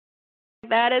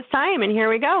that, it's time, and here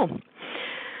we go.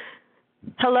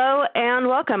 Hello and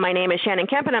welcome. My name is Shannon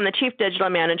Kemp, and I'm the Chief Digital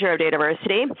Manager of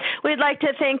DATAVERSITY. We'd like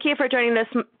to thank you for joining this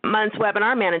month's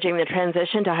webinar, Managing the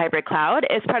Transition to Hybrid Cloud.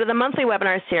 It's part of the monthly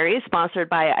webinar series sponsored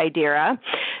by IDERA.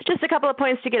 Just a couple of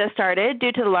points to get us started.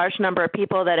 Due to the large number of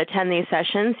people that attend these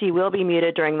sessions, you will be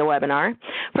muted during the webinar.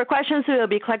 For questions, we will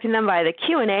be collecting them via the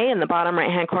Q&A in the bottom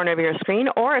right-hand corner of your screen,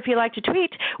 or if you like to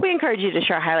tweet, we encourage you to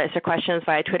share highlights or questions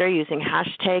via Twitter using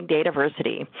hashtag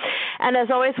DATAVERSITY. And as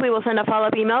always, we will send a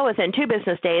follow-up email within 2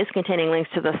 business days containing links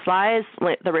to the slides,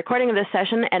 the recording of this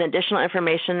session, and additional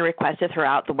information requested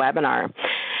throughout the webinar.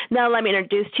 Now let me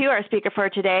introduce to you our speaker for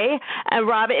today.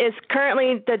 Rob is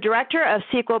currently the Director of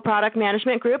SQL Product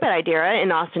Management Group at IDERA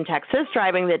in Austin, Texas,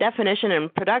 driving the definition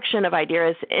and production of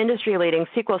IDERA's industry-leading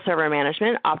SQL Server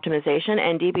management, optimization,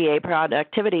 and DBA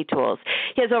productivity tools.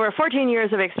 He has over 14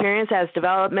 years of experience as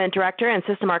Development Director and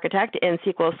System Architect in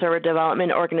SQL Server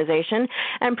Development Organization,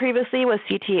 and previously was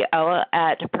CTO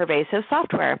at Pervasive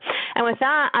Software. And with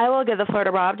that, I will give the floor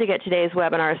to Rob to get today's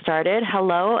webinar started.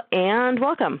 Hello and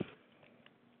welcome.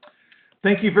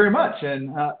 Thank you very much,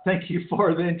 and thank you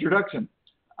for the introduction.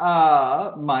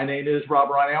 My name is Rob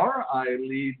Reinauer. I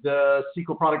lead the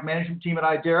SQL Product Management team at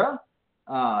IDERA.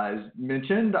 As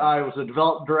mentioned, I was a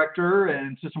Development Director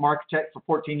and System Architect for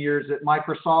 14 years at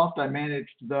Microsoft. I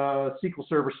managed the SQL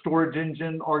Server Storage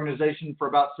Engine organization for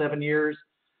about 7 years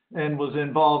and was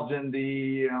involved in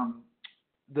the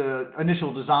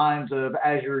initial designs of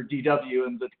Azure DW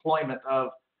and the deployment of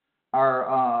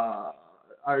our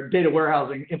data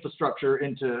warehousing infrastructure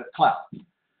into cloud.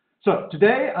 So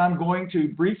today I'm going to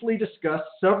briefly discuss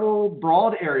several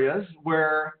broad areas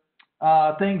where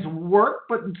things work,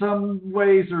 but in some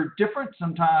ways are different,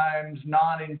 sometimes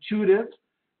non-intuitive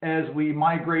as we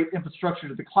migrate infrastructure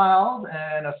to the cloud,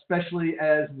 and especially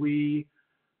as we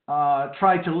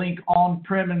try to link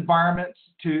on-prem environments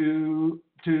to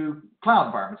cloud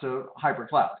environments, so hybrid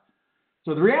cloud.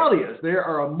 So the reality is there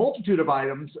are a multitude of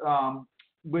items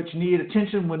which need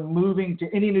attention when moving to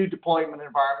any new deployment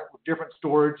environment with different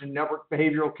storage and network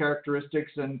behavioral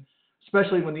characteristics, and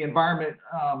especially when the environment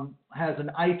has an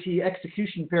IT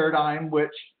execution paradigm, which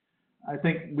I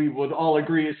think we would all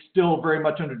agree is still very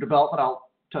much under development. I'll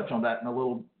touch on that in a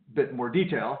little bit more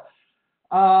detail.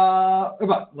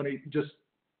 But let me just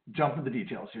jump into the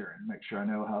details here and make sure I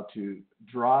know how to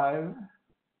drive.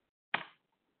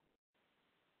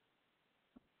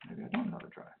 Maybe I don't know how to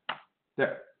drive.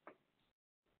 There.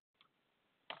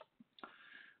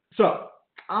 So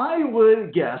I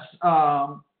would guess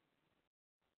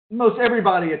most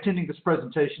everybody attending this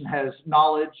presentation has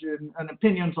knowledge and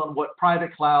opinions on what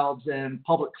private clouds and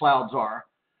public clouds are,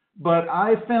 but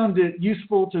I found it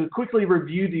useful to quickly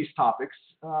review these topics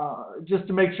just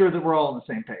to make sure that we're all on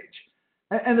the same page.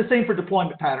 And the same for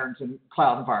deployment patterns in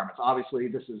cloud environments. Obviously,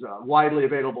 this is widely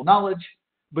available knowledge,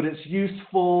 but it's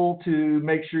useful to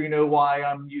make sure you know why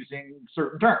I'm using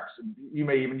certain terms. You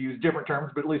may even use different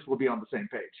terms, but at least we'll be on the same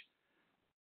page.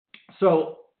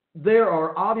 So there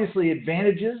are obviously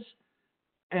advantages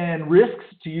and risks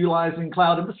to utilizing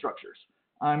cloud infrastructures.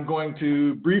 I'm going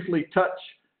to briefly touch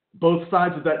both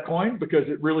sides of that coin because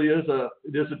it really is a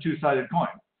two-sided coin.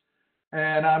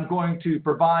 And I'm going to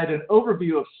provide an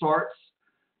overview of sorts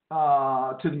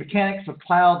to the mechanics of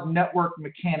cloud network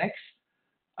mechanics.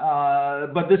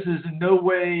 But this is in no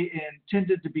way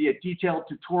intended to be a detailed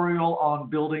tutorial on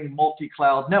building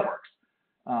multi-cloud networks.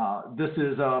 This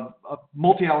is a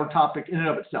multi-hour topic in and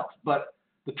of itself, but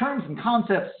the terms and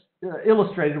concepts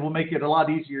illustrated will make it a lot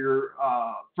easier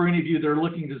for any of you that are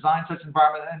looking to design such an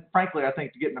environment, and frankly, I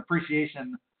think to get an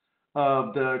appreciation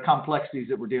of the complexities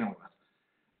that we're dealing with.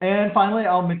 And finally,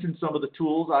 I'll mention some of the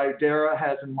tools IDERA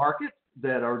has in market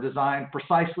that are designed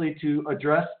precisely to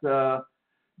address the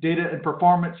data and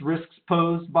performance risks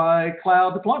posed by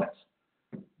cloud deployments.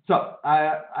 So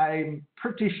I'm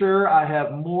pretty sure I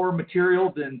have more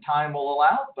material than time will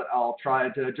allow, but I'll try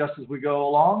to adjust as we go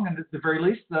along. And at the very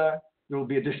least, there will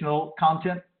be additional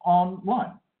content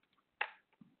online.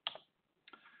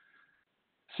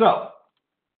 So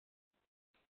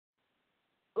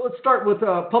let's start with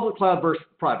public cloud versus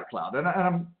private cloud. And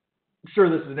I'm sure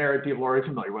this is an area people are already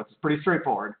familiar with. It's pretty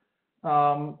straightforward.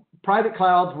 Private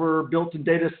clouds were built in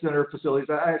data center facilities.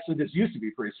 Actually, this used to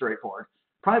be pretty straightforward.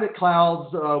 Private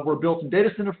clouds were built in data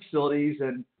center facilities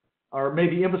and or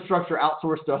maybe infrastructure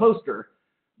outsourced to a hoster,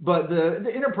 but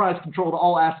the enterprise controlled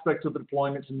all aspects of the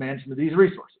deployments and management of these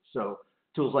resources. So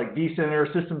tools like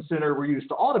vCenter, System Center were used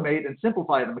to automate and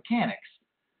simplify the mechanics.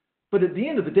 But at the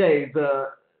end of the day, the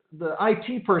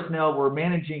IT personnel were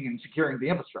managing and securing the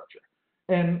infrastructure.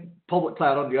 And public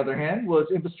cloud, on the other hand, was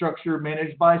infrastructure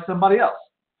managed by somebody else.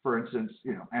 for instance,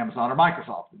 Amazon or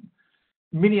Microsoft.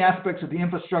 Many aspects of the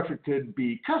infrastructure could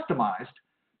be customized,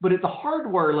 but at the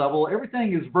hardware level,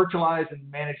 everything is virtualized and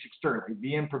managed externally.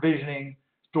 VM provisioning,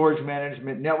 storage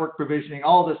management, network provisioning,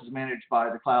 all this is managed by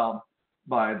the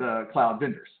cloud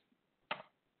vendors.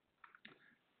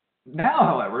 Now,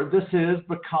 however, this has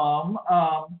become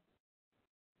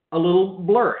a little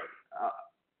blurry.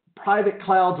 Private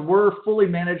clouds were fully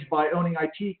managed by owning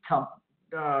IT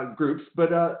groups, but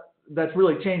that's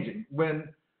really changing. When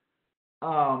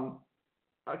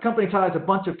a company ties a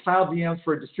bunch of cloud VMs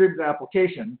for a distributed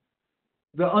application,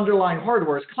 the underlying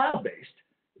hardware is cloud-based,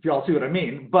 if you all see what I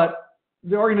mean, but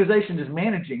the organization is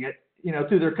managing it,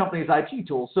 through their company's IT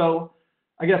tools. So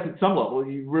I guess at some level,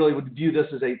 you really would view this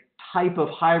as a type of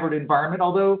hybrid environment,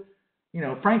 although,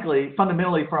 frankly,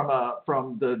 fundamentally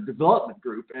from the development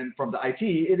group and from the IT,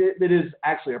 it is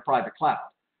actually a private cloud.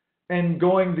 And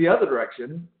going the other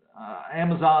direction,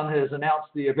 Amazon has announced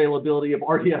the availability of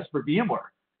RDS for VMware,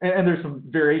 and there's some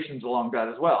variations along that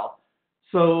as well.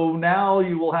 So now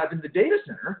you will have in the data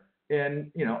center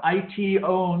and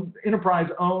IT-owned,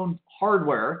 enterprise-owned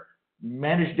hardware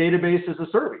managed database as a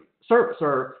service,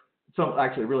 or some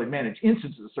actually really managed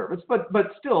instances of service, but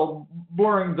still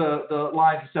blurring the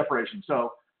lines of separation.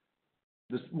 So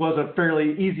this was a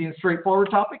fairly easy and straightforward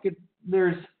topic.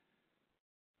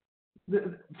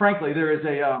 Frankly, there's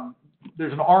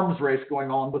an arms race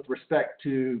going on with respect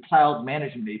to cloud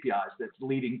management APIs that's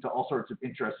leading to all sorts of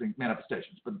interesting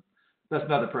manifestations, but that's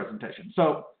another presentation.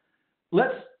 So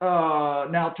let's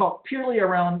now talk purely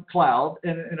around cloud.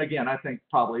 And again, I think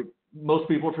probably most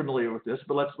people are familiar with this,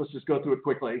 but let's just go through it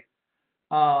quickly.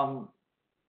 Cloud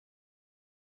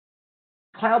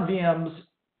VMs,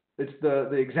 it's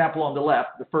the example on the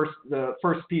left, the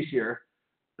first piece here,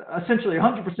 essentially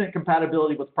 100%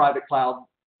 compatibility with private cloud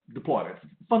deployments.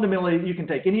 Fundamentally, you can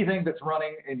take anything that's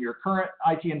running in your current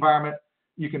IT environment,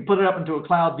 you can put it up into a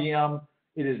cloud VM.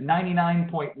 It is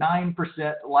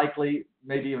 99.9% likely,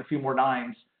 maybe even a few more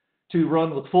nines, to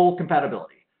run with full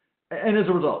compatibility. And as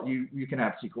a result, you can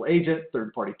have SQL agent,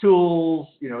 third-party tools,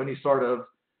 any sort of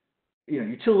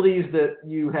utilities that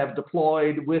you have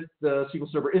deployed with the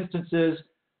SQL Server instances.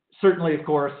 Certainly, of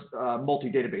course,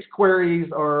 multi-database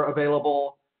queries are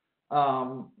available.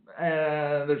 And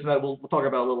there's another, we'll talk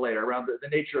about a little later, around the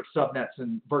nature of subnets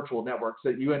and virtual networks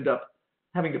that you end up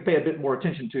having to pay a bit more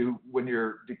attention to when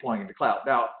you're deploying into cloud.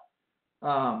 Now,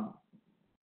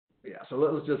 so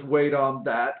let's just wait on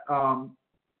that.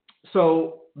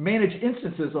 So managed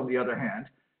instances, on the other hand,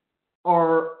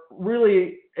 are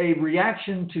really a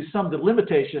reaction to some of the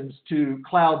limitations to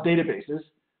cloud databases.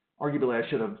 Arguably, I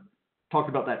should have talked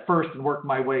about that first and worked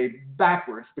my way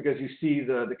backwards because you see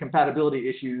the compatibility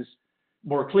issues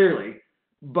more clearly.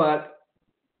 But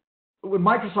when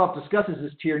Microsoft discusses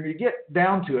this tier and you get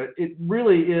down to it, it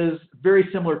really is very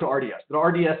similar to RDS. The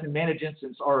RDS and managed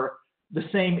instance are the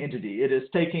same entity. It is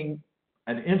taking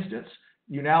an instance.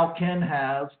 You now can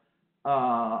have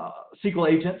SQL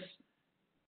agents.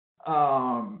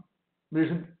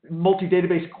 There's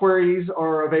multi-database queries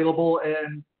are available,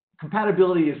 and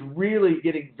compatibility is really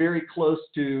getting very close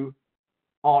to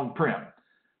on-prem.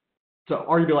 So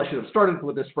arguably I should have started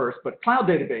with this first, but cloud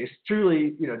database,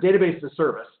 truly, database as a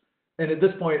service. And at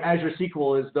this point, Azure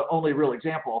SQL is the only real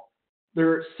example. There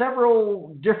are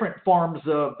several different forms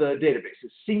of the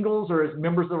databases. Singles are as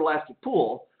members of the Elastic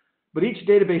Pool, but each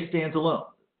database stands alone.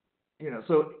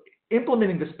 So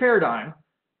implementing this paradigm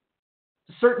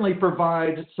certainly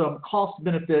provides some cost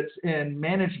benefits in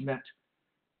management,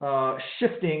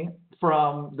 shifting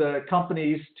from the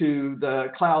companies to the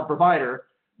cloud provider,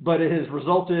 but it has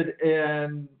resulted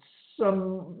in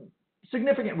some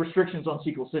significant restrictions on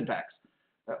SQL syntax.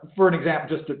 For an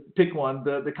example, just to pick one,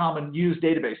 the common used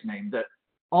database name that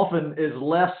often is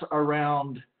less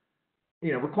around,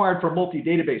 required for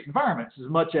multi-database environments as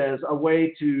much as a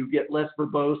way to get less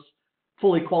verbose,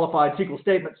 fully qualified SQL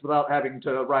statements without having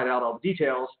to write out all the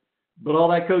details. But all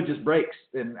that code just breaks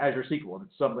in Azure SQL, and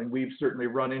it's something we've certainly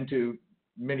run into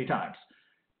many times.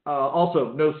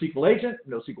 Also, no SQL agent,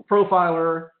 no SQL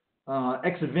profiler,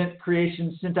 X-event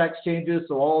creation syntax changes,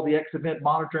 so all the X-event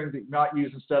monitoring that you might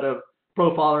use instead of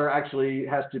profiler actually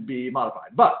has to be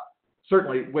modified, but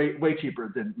certainly way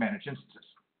cheaper than managed instances.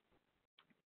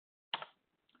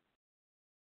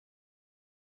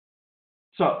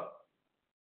 So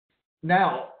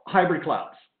now hybrid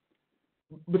clouds.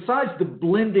 Besides the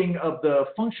blending of the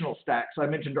functional stacks I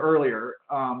mentioned earlier,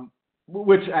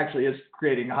 which actually is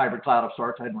creating a hybrid cloud of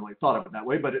sorts, I hadn't really thought of it that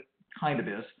way, but it kind of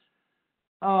is.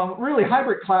 Really,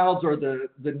 hybrid clouds are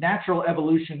the natural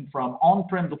evolution from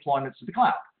on-prem deployments to the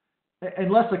cloud.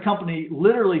 Unless a company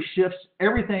literally shifts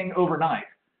everything overnight,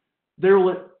 there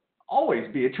will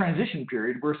always be a transition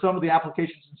period where some of the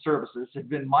applications and services have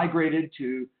been migrated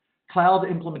to cloud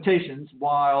implementations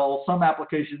while some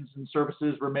applications and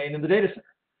services remain in the data center.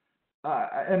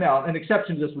 And now, an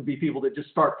exception to this would be people that just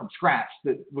start from scratch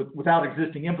without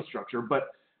existing infrastructure. But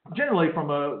generally,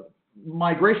 from a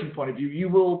migration point of view, you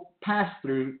will pass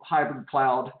through hybrid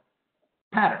cloud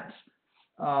patterns.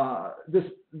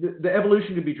 The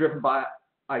evolution could be driven by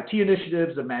IT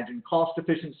initiatives, imagine cost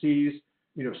efficiencies,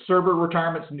 server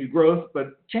retirements and new growth.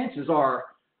 But chances are,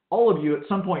 all of you at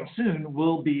some point soon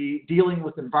will be dealing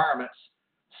with environments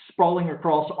sprawling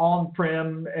across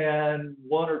on-prem and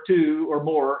one or two or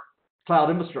more cloud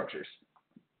infrastructures.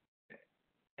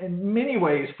 In many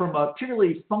ways, from a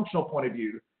purely functional point of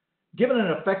view, given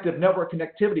an effective network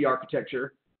connectivity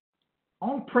architecture,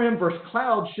 on-prem versus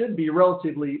cloud should be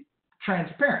relatively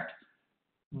transparent.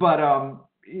 But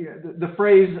the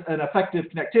phrase an effective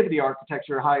connectivity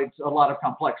architecture hides a lot of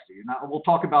complexity. And we'll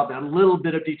talk about that in a little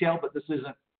bit of detail, but this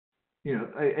isn't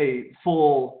a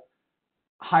full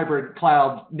hybrid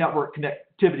cloud network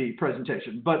connectivity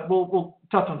presentation. But we'll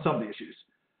touch on some of the issues.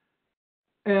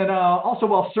 And also,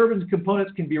 while certain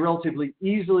components can be relatively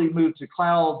easily moved to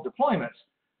cloud deployments,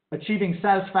 achieving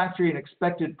satisfactory and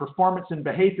expected performance and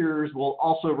behaviors will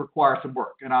also require some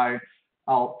work. And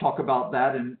I'll talk about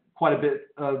that in quite a bit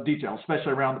of detail,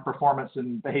 especially around the performance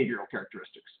and behavioral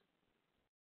characteristics.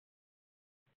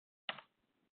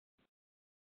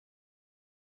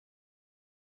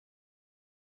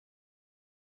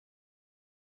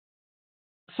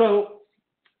 So,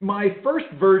 my first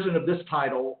version of this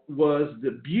title was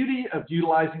The Beauty of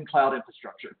Utilizing Cloud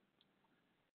Infrastructure.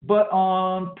 But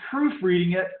on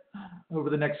proofreading it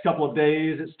over the next couple of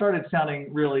days, it started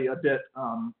sounding really a bit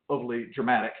overly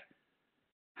dramatic.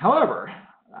 However,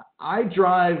 I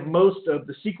drive most of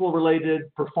the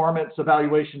SQL-related performance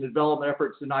evaluation and development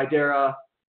efforts in IDERA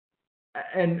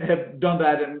and have done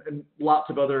that in lots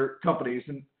of other companies.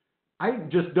 And I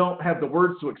just don't have the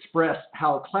words to express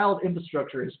how cloud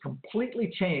infrastructure has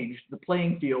completely changed the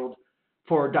playing field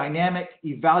for dynamic,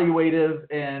 evaluative,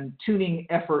 and tuning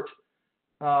effort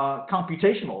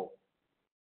computational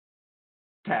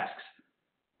tasks.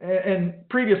 In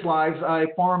previous lives, I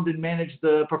farmed and managed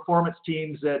the performance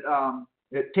teams at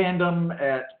Tandem,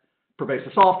 at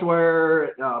Pervasive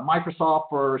Software, Microsoft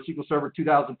for SQL Server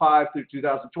 2005 through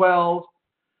 2012.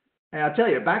 And I tell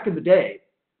you, back in the day,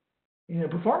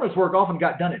 performance work often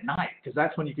got done at night because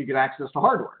that's when you could get access to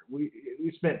hardware. We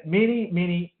spent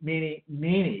many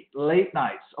late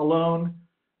nights alone,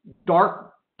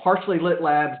 dark, partially lit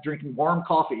labs, drinking warm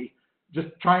coffee, just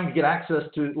trying to get access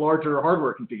to larger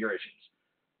hardware configurations.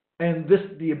 And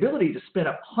the ability to spin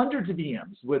up hundreds of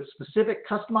VMs with specific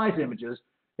customized images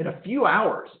in a few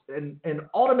hours and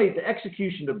automate the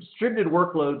execution of distributed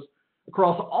workloads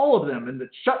across all of them and to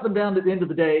shut them down at the end of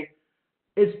the day,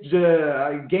 it's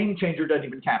a game changer. Doesn't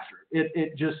even capture it.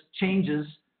 It just changes.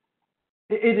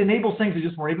 It enables things that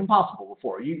just weren't even possible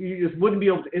before. You just wouldn't be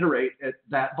able to iterate at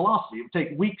that velocity. It would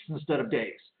take weeks instead of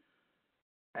days.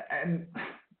 And,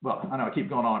 well, I know I keep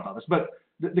going on about this, but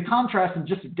the contrast in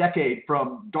just a decade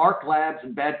from dark labs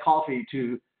and bad coffee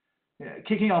to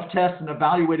kicking off tests and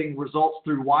evaluating results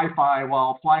through Wi-Fi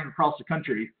while flying across the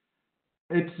country,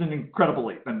 it's an incredible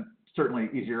leap and certainly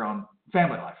easier on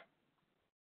family life.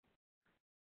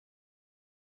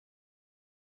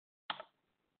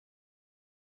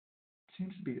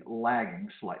 Seems to be lagging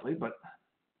slightly, but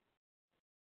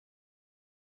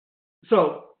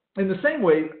so in the same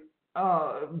way,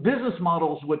 business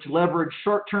models which leverage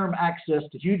short-term access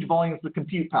to huge volumes of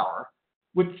compute power,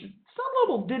 which at some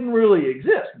level didn't really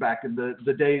exist back in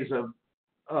the days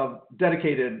of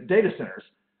dedicated data centers.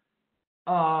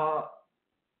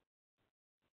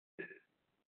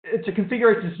 It's a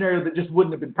configuration scenario that just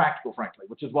wouldn't have been practical, frankly,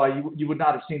 which is why you would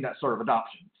not have seen that sort of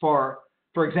adoption.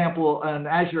 For example, an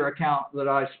Azure account that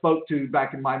I spoke to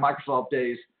back in my Microsoft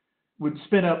days would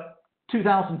spin up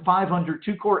 2,500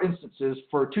 two-core instances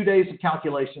for 2 days of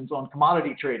calculations on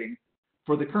commodity trading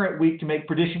for the current week to make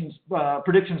predictions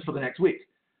for the next week.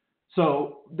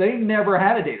 So they never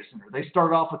had a data center. They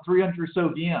started off with 300 or so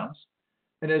VMs,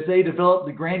 and as they developed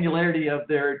the granularity of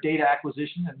their data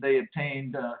acquisition and they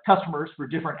obtained customers for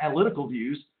different analytical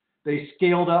views, they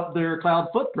scaled up their cloud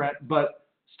footprint, but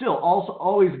still also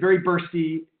always very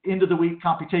bursty, end of the week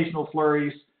computational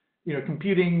flurries,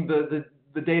 computing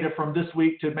the data from this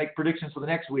week to make predictions for the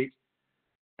next week.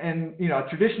 And a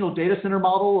traditional data center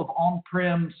model of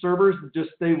on-prem servers,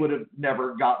 they would have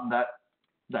never gotten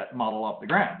that model off the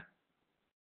ground.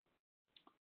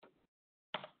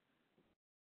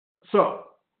 So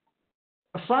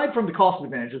aside from the cost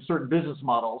advantage of certain business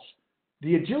models,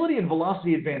 the agility and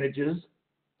velocity advantages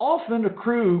often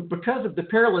accrue because of the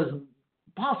parallelism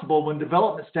possible when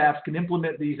development staffs can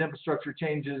implement these infrastructure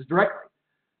changes directly.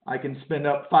 I can spend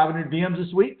up 500 VMs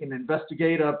this week and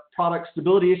investigate a product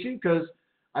stability issue because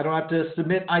I don't have to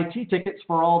submit IT tickets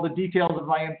for all the details of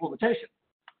my implementation.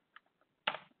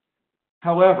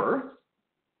 However,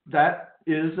 that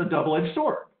is a double-edged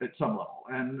sword at some level,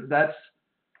 and that's,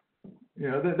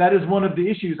 that is one of the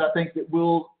issues I think that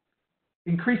will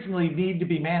increasingly need to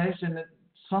be managed, and at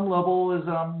some level is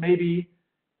maybe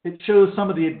it shows some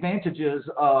of the advantages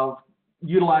of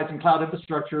utilizing cloud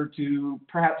infrastructure to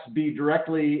perhaps be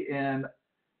directly in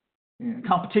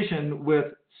competition with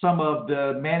some of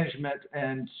the management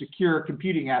and secure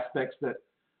computing aspects that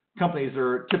companies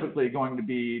are typically going to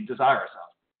be desirous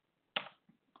of.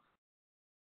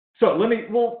 So let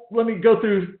me go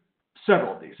through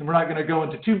several of these, and we're not going to go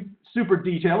into too super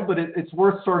detail, but it's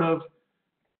worth sort of,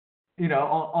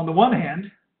 on the one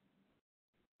hand,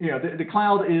 the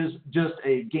cloud is just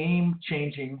a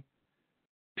game-changing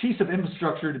piece of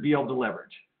infrastructure to be able to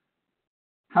leverage.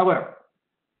 However,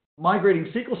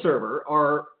 migrating SQL Server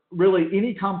or really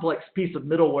any complex piece of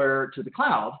middleware to the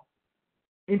cloud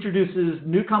introduces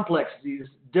new complexities,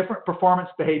 different performance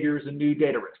behaviors, and new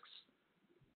data risks.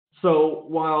 So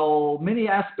while many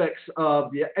aspects of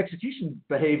the execution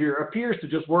behavior appears to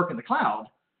just work in the cloud,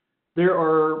 there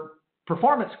are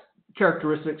performance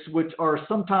characteristics which are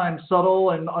sometimes subtle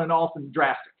and often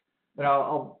drastic. And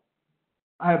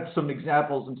I have some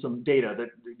examples and some data that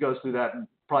goes through that in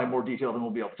probably more detail than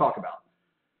we'll be able to talk about.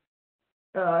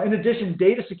 In addition,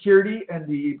 data security and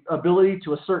the ability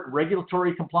to assert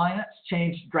regulatory compliance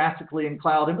change drastically in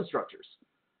cloud infrastructures.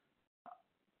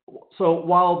 So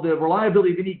while the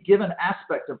reliability of any given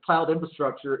aspect of cloud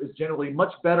infrastructure is generally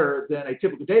much better than a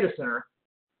typical data center,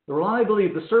 the reliability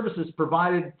of the services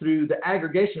provided through the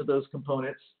aggregation of those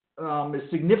components is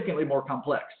significantly more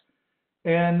complex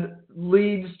and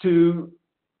leads to,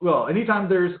 well, anytime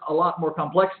there's a lot more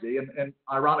complexity, and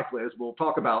ironically, as we'll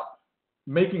talk about,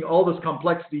 making all this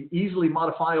complexity easily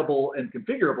modifiable and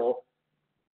configurable,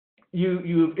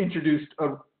 you've introduced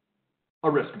a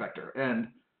risk vector. And,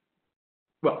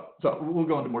 well, so we'll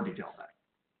go into more detail on that.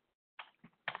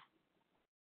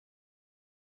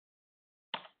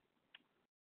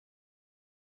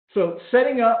 So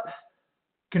setting up,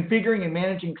 configuring, and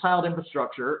managing cloud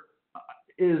infrastructure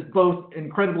is both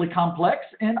incredibly complex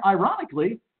and,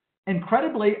 ironically,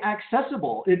 incredibly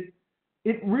accessible.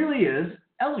 It really is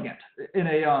elegant in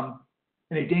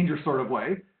a dangerous sort of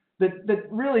way, that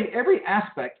really every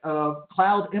aspect of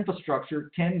cloud infrastructure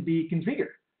can be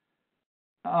configured.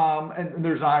 And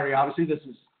there's irony, obviously, this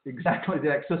is exactly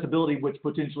the accessibility which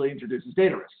potentially introduces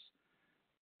data risks.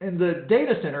 In the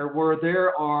data center, where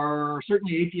there are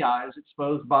certainly APIs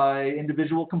exposed by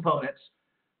individual components,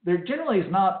 there generally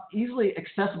is not easily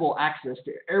accessible access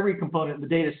to every component in the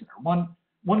data center.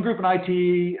 One group in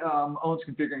IT owns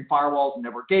configuring firewalls and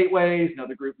network gateways.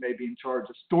 Another group may be in charge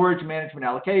of storage management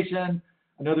allocation.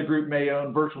 Another group may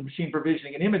own virtual machine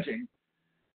provisioning and imaging.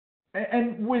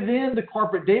 And within the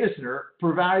corporate data center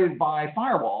provided by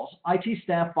firewalls, IT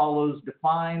staff follows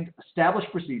defined,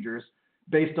 established procedures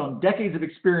based on decades of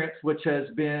experience, which has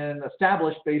been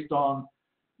established based on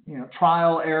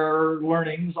trial, error,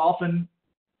 learnings, often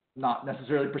not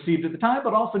necessarily perceived at the time,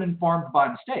 but often informed by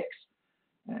mistakes.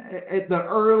 At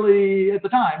the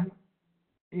time,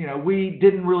 we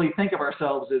didn't really think of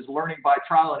ourselves as learning by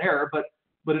trial and error,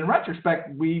 but in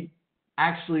retrospect, we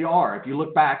actually are. If you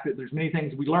look back, that there's many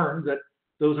things we learned that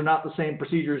those are not the same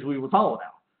procedures we would follow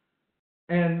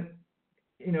now. And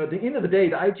at the end of the day,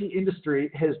 the IT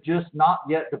industry has just not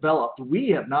yet developed. We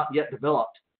have not yet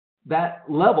developed that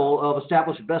level of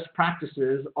established best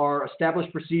practices or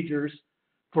established procedures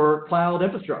for cloud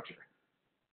infrastructure.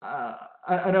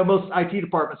 I know most IT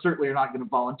departments certainly are not going to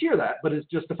volunteer that, but it's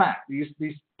just a fact. These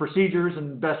procedures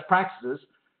and best practices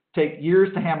take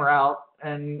years to hammer out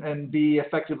and be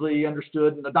effectively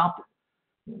understood and adopted.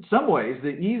 In some ways, the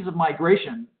ease of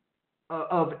migration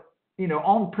of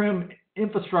on-prem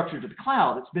infrastructure to the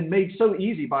cloud, it's been made so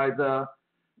easy by the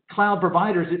cloud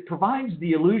providers. It provides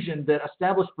the illusion that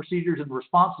established procedures and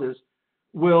responses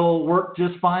will work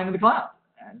just fine in the cloud.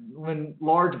 And when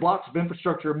large blocks of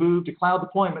infrastructure are moved to cloud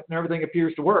deployment and everything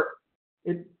appears to work,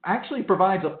 it actually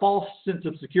provides a false sense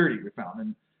of security, we found.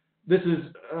 And this is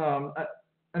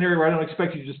an area where I don't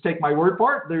expect you to just take my word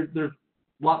for it. There's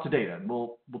lots of data, and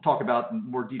we'll talk about in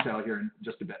more detail here in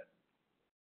just a bit.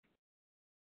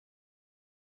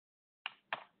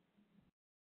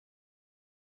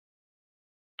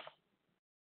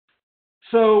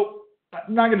 So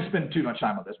I'm not going to spend too much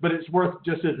time on this, but it's worth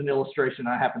just as an illustration.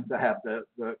 I happen to have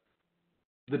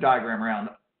the diagram around.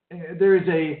 There is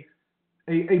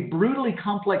a brutally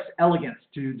complex elegance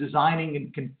to designing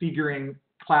and configuring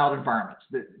cloud environments.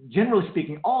 That, generally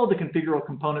speaking, all of the configurable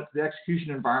components of the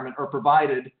execution environment are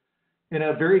provided in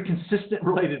a very consistent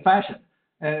related fashion.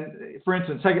 And for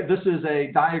instance, this is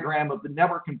a diagram of the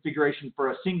network configuration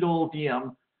for a single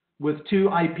VM with two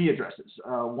IP addresses.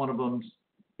 One of them's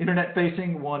internet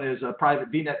facing, one is a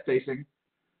private VNet facing.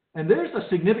 And there's a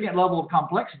significant level of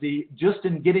complexity just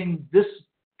in getting this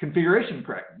configuration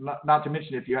correct. Not to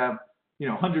mention if you have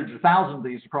hundreds of thousands of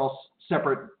these across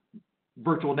separate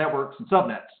virtual networks and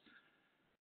subnets.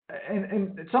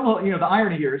 And somehow, the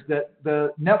irony here is that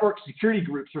the network security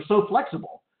groups are so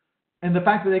flexible, and the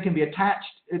fact that they can be attached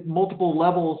at multiple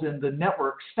levels in the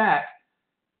network stack,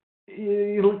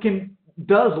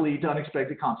 does lead to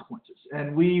unexpected consequences.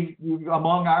 And we've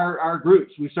among our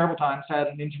groups, we've several times had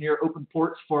an engineer open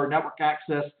ports for network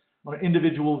access on an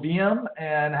individual VM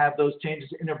and have those changes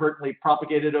inadvertently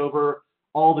propagated over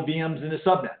all the VMs in a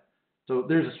subnet. So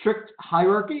there's a strict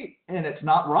hierarchy, and it's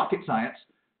not rocket science,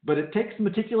 but it takes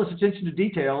meticulous attention to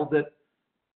detail that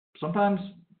sometimes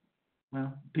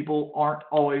people aren't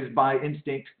always by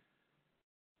instinct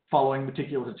following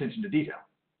meticulous attention to detail.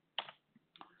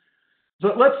 So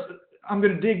I'm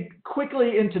going to dig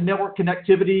quickly into network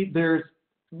connectivity. There's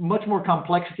much more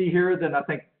complexity here than I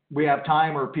think we have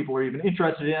time or people are even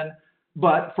interested in.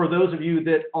 But for those of you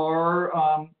that are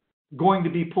going to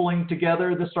be pulling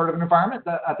together this sort of an environment,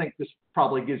 I think this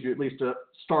probably gives you at least a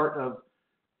start of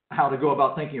how to go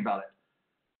about thinking about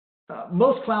it.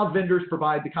 Most cloud vendors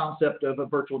provide the concept of a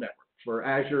virtual network. For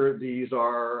Azure, these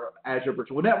are Azure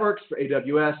Virtual Networks. For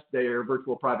AWS, they are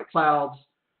virtual private clouds.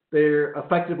 They're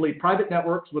effectively private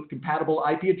networks with compatible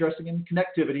IP addressing and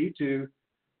connectivity to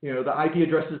the IP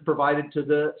addresses provided to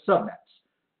the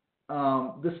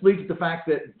subnets. This leads to the fact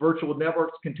that virtual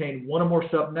networks contain one or more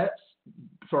subnets,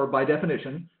 sort of by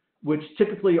definition, which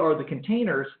typically are the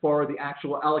containers for the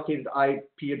actual allocated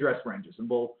IP address ranges. And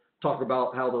we'll talk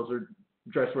about how those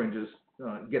address ranges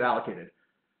get allocated.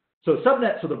 So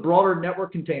subnets are the broader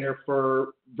network container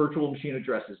for virtual machine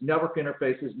addresses, network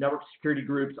interfaces, network security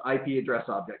groups, IP address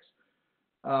objects.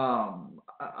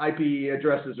 IP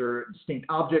addresses are distinct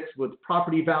objects with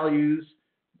property values.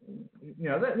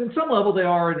 In some level they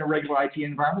are in a regular IT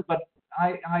environment, but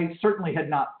I certainly had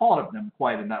not thought of them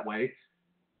quite in that way.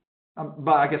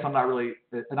 But I guess I'm not really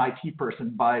an IT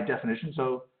person by definition,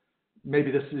 so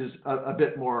maybe this is a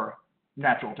bit more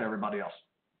natural to everybody else.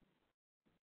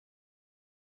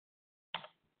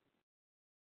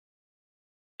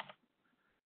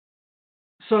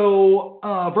 So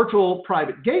virtual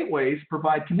private gateways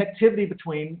provide connectivity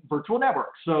between virtual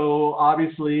networks. So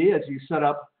obviously, as you set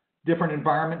up different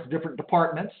environments, different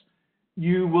departments,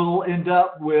 you will end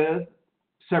up with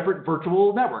separate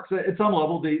virtual networks. At some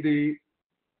level, the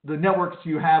networks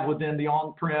you have within the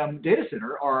on-prem data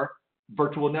center are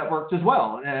virtual networks as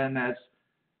well. And as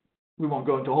we won't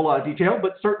go into a whole lot of detail,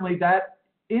 but certainly that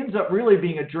ends up really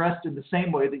being addressed in the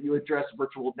same way that you address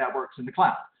virtual networks in the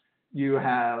cloud. You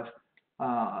have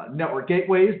network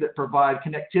gateways that provide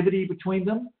connectivity between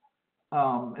them.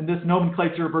 And this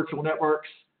nomenclature of virtual networks,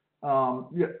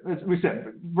 as we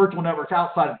said, virtual networks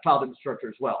outside of cloud infrastructure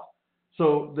as well.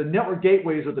 So the network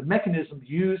gateways are the mechanisms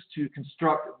used to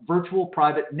construct virtual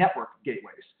private network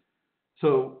gateways.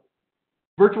 So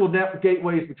virtual network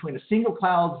gateways between a single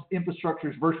cloud's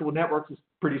infrastructure's virtual networks is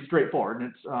pretty straightforward,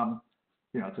 and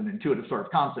it's an intuitive sort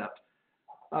of concept.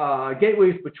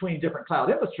 Gateways between different cloud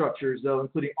infrastructures, though,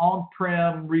 including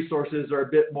on-prem resources, are a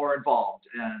bit more involved,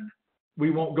 and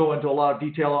we won't go into a lot of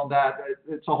detail on that.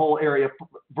 It's a whole area of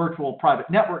virtual private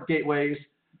network gateways,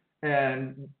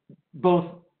 and both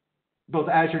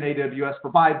Azure and AWS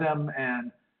provide them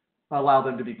and allow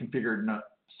them to be configured in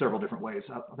several different ways.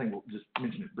 I think we'll just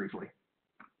mention it briefly.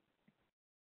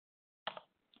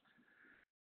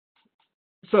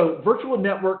 So virtual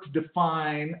networks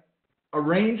define a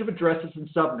range of addresses and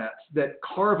subnets that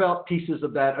carve out pieces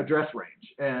of that address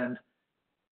range. And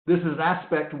this is an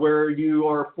aspect where you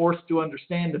are forced to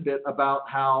understand a bit about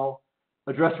how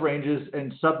address ranges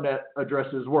and subnet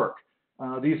addresses work.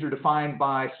 These are defined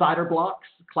by CIDR blocks,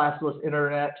 classless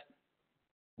internet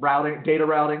routing, data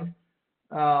routing,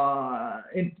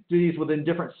 entities within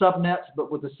different subnets,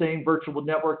 but with the same virtual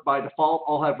network by default,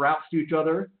 all have routes to each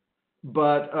other.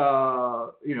 But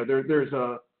there's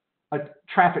a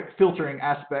traffic filtering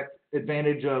aspect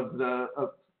advantage of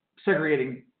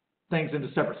segregating things into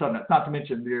separate subnets, not to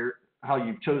mention how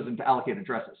you've chosen to allocate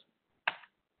addresses.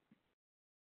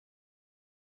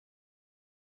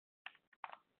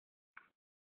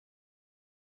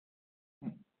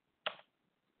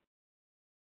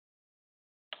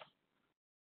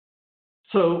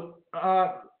 So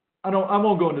I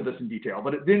won't go into this in detail,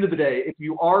 but at the end of the day, if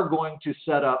you are going to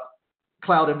set up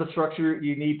cloud infrastructure,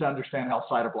 you need to understand how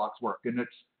cider blocks work. And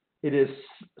it is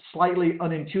slightly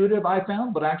unintuitive, I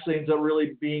found, but actually ends up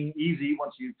really being easy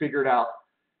once you figure it out.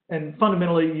 And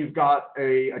fundamentally, you've got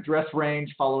a address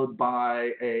range followed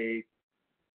by a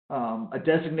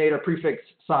designator, prefix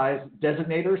size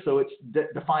designator. So it's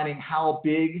defining how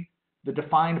big the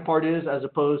defined part is as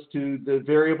opposed to the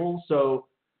variable. So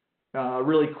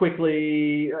really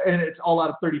quickly, and it's all out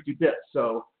of 32 bits.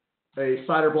 So a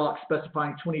cider block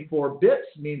specifying 24 bits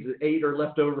means that 8 are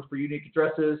left over for unique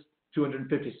addresses,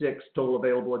 256 total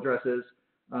available addresses.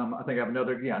 I think I have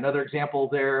another example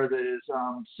there that is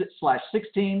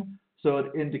 /16. So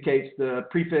it indicates the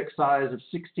prefix size of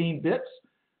 16 bits.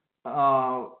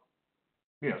 So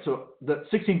the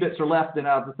 16 bits are left then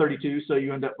out of the 32, so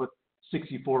you end up with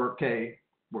 64K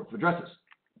worth of addresses.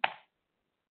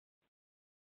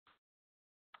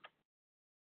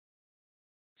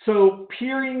 So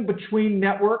peering between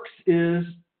networks is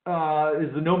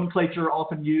the nomenclature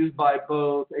often used by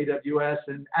both AWS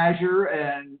and Azure,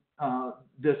 and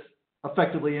this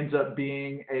effectively ends up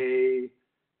being a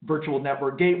virtual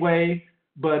network gateway,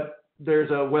 but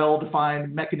there's a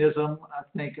well-defined mechanism. I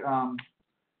think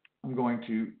I'm going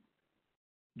to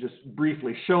just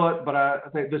briefly show it, but I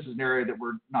think this is an area that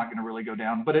we're not going to really go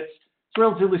down, but it's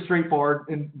relatively straightforward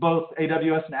in both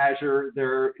AWS and Azure.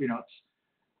 It's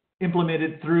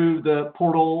implemented through the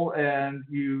portal, and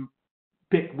you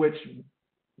pick which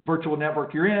virtual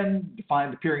network you're in, define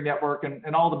the peering network,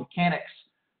 and all the mechanics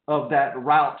of that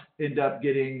route end up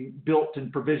getting built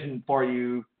and provisioned for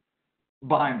you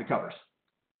behind the covers.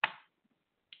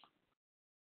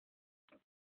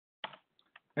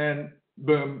 And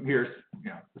boom, here's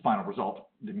the final result.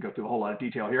 Didn't go through a whole lot of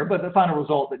detail here, but the final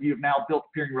result that you've now built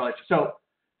a peering relationship. So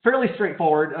fairly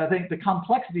straightforward. I think the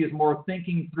complexity is more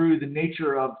thinking through the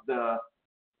nature of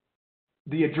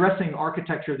the addressing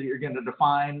architecture that you're going to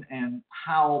define and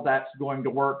how that's going to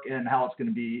work and how it's going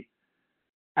to be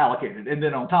allocated. And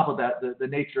then on top of that, the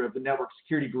nature of the network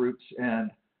security groups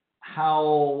and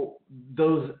how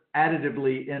those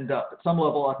additively end up. At some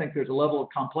level, I think there's a level of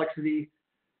complexity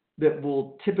that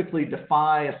will typically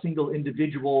defy a single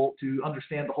individual to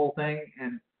understand the whole thing.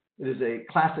 And it is a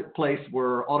classic place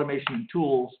where automation and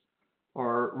tools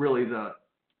are really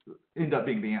end up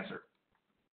being the answer.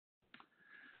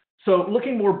 So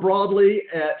looking more broadly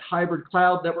at hybrid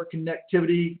cloud network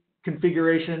connectivity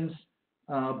configurations,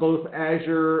 both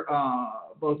Azure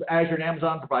and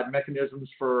Amazon provide mechanisms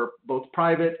for both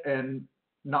private and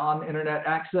non-internet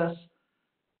access.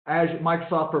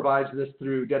 Microsoft provides this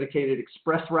through dedicated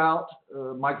express route.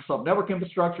 Microsoft Network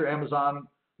Infrastructure, Amazon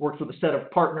works with a set of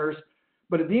partners.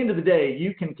 But at the end of the day,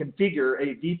 you can configure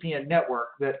a VPN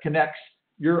network that connects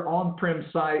your on-prem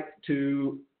site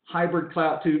to hybrid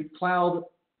cloud, to cloud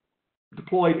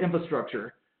deployed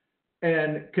infrastructure,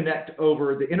 and connect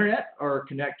over the internet or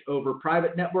connect over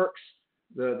private networks.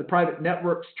 The private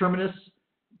networks terminus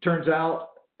turns out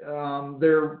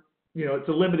it's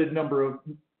a limited number of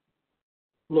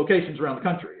locations around the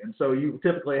country, and so you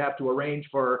typically have to arrange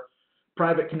for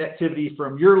private connectivity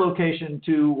from your location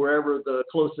to wherever the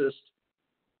closest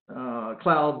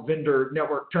cloud vendor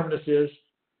network terminus is.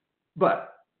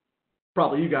 But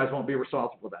probably you guys won't be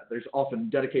responsible for that. There's often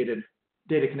dedicated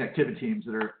data connectivity teams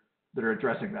that are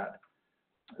addressing that.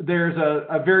 There's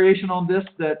a variation on this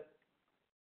that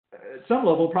at some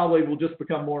level probably will just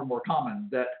become more and more common,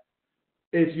 that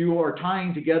is you are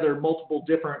tying together multiple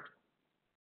different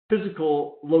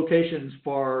physical locations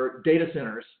for data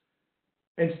centers.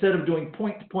 Instead of doing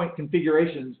point-to-point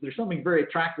configurations, there's something very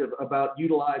attractive about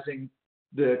utilizing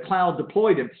the cloud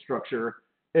deployed infrastructure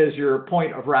as your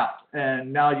point of route.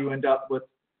 And now you end up with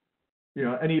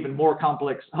an even more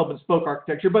complex hub and spoke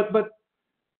architecture, but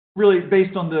really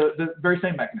based on the very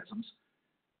same mechanisms.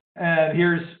 And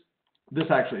this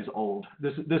actually is old.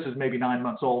 This is maybe 9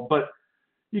 months old, but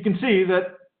you can see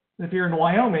that if you're in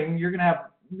Wyoming, you're gonna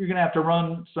have to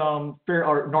run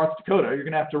or North Dakota, you're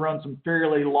gonna have to run some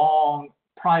fairly long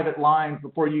private lines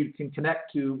before you can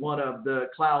connect to one of the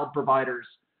cloud providers'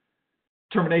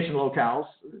 termination locales.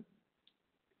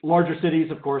 Larger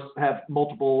cities, of course, have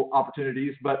multiple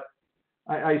opportunities, but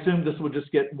I assume this would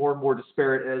just get more and more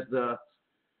disparate as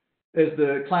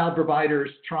the cloud providers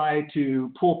try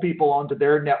to pull people onto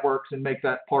their networks and make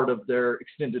that part of their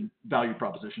extended value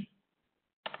proposition.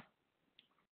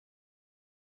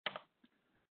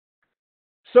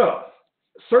 So,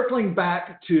 circling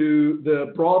back to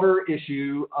the broader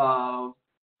issue of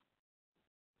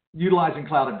utilizing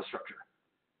cloud infrastructure.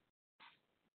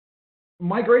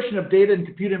 Migration of data and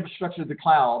compute infrastructure to the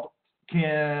cloud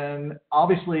can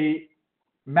obviously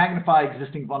magnify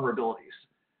existing vulnerabilities.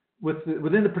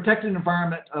 Within the protected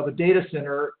environment of a data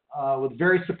center, with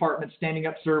various departments standing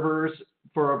up servers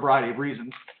for a variety of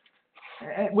reasons,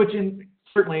 which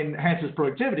certainly enhances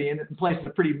productivity and places a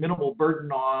pretty minimal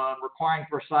burden on requiring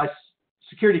precise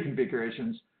security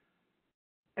configurations.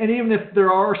 And even if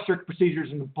there are strict procedures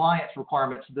and compliance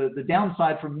requirements, the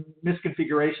downside from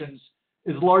misconfigurations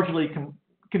is largely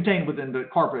contained within the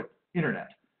corporate internet.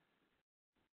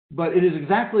 But it is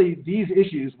exactly these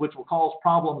issues which will cause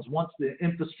problems once the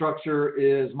infrastructure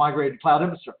is migrated to cloud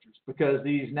infrastructures, because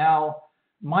these now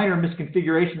minor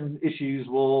misconfiguration issues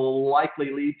will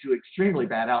likely lead to extremely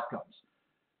bad outcomes.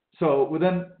 So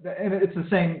and it's the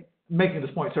same, making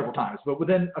this point several times, but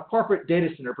within a corporate data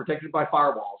center protected by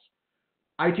firewalls,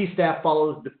 IT staff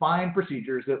follows defined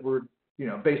procedures that were,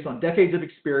 based on decades of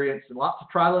experience and lots of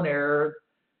trial and error,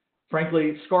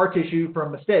 frankly, scar tissue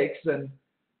from mistakes. And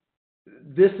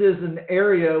this is an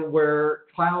area where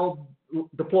cloud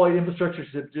deployed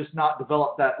infrastructures have just not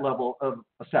developed that level of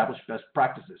established best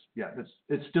practices yet.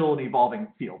 It's still an evolving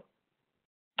field.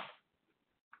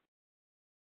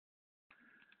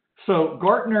 So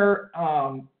Gartner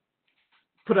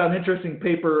put out an interesting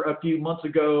paper a few months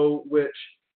ago, which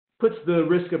puts the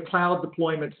risk of cloud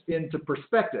deployments into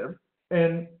perspective.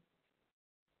 And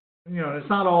it's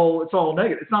all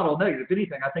negative. It's not all negative. If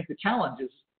anything, I think the challenges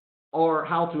are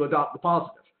how to adopt the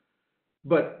positive.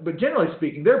 But generally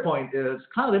speaking, their point is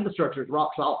cloud infrastructure is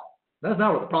rock solid. That's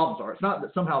not where the problems are. It's not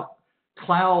that somehow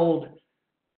cloud,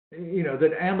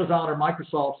 that Amazon or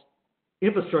Microsoft's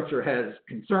infrastructure has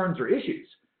concerns or issues.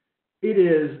 It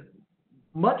is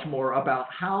much more about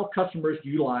how customers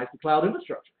utilize the cloud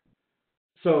infrastructure.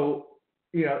 So,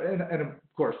 and of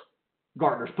course,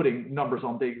 Gartner's putting numbers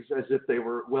on things as if they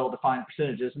were well-defined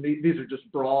percentages, and these are just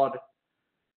broad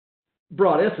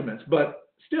estimates. But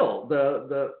still,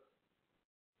 the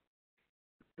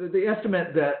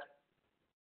estimate that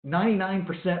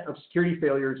 99% of security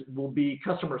failures will be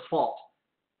customers' fault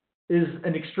is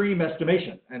an extreme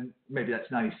estimation, and maybe that's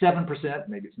 97%,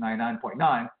 maybe it's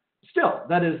 99.9. Still,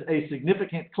 that is a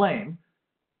significant claim,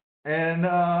 and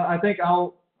I think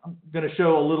I'm going to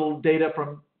show a little data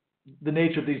from the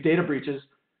nature of these data breaches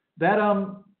that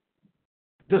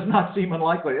does not seem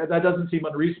unlikely. That doesn't seem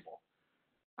unreasonable.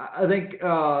 I think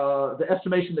the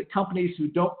estimation that companies who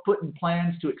don't put in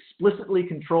plans to explicitly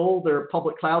control their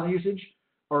public cloud usage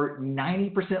are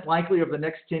 90% likely over the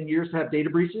next 10 years to have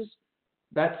data breaches.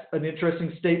 That's an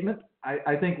interesting statement.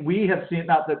 I think we have seen,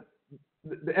 not that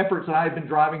the efforts that I've been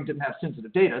driving didn't have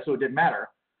sensitive data, so it didn't matter.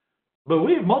 But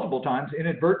we have multiple times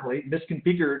inadvertently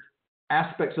misconfigured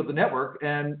aspects of the network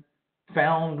and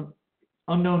found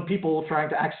unknown people trying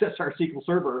to access our SQL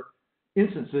Server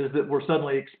instances that were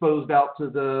suddenly exposed out to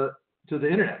the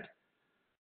internet.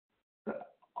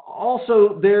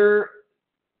 Also, there's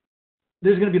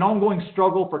going to be an ongoing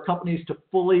struggle for companies to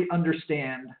fully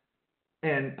understand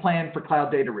and plan for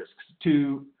cloud data risks,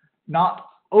 to not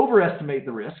overestimate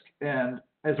the risk and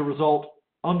as a result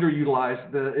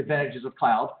underutilize the advantages of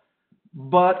cloud,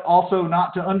 but also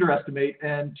not to underestimate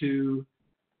and to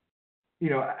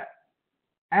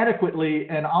adequately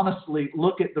and honestly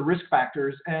look at the risk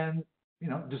factors and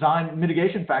design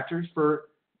mitigation factors for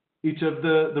each of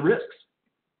the risks.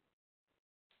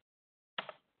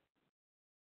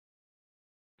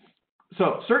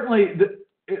 So certainly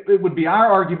it would be our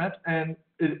argument, and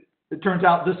it turns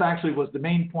out this actually was the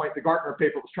main point the Gartner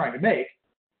paper was trying to make,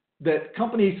 that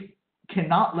companies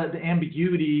cannot let the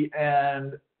ambiguity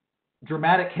and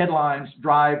dramatic headlines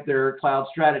drive their cloud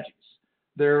strategies.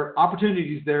 There are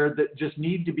opportunities there that just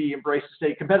need to be embraced to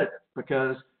stay competitive,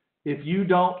 because if you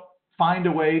don't find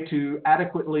a way to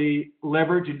adequately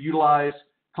leverage and utilize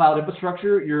cloud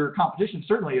infrastructure, your competition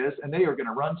certainly is, and they are going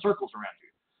to run circles around you.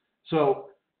 So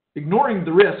ignoring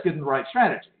the risk isn't the right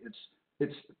strategy.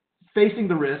 It's facing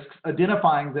the risks,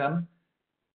 identifying them,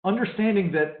 understanding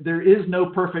that there is no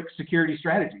perfect security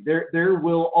strategy. There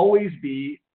will always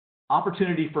be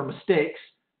opportunity for mistakes.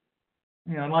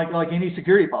 Like any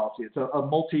security policy, it's a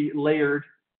multi-layered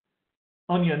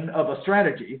onion of a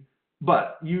strategy,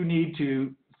 but you need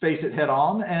to face it head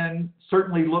on and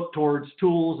certainly look towards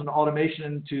tools and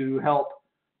automation to help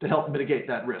mitigate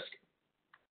that risk.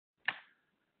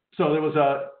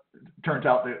 So turns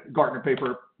out the Gartner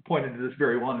paper pointed to this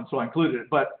very one, and so I included it.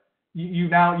 But you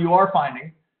are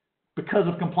finding, because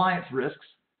of compliance risks,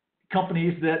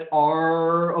 companies that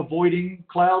are avoiding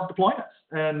cloud deployments,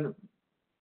 and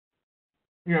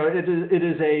it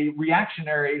is a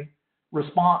reactionary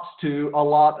response to a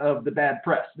lot of the bad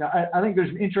press. Now, I think there's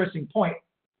an interesting point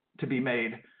to be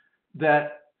made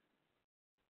that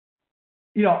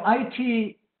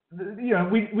IT,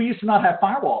 we used to not have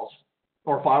firewalls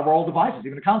or firewall devices,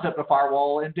 even the concept of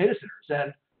firewall in data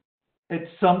centers. And at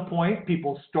some point,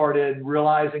 people started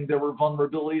realizing there were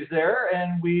vulnerabilities there,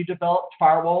 and we developed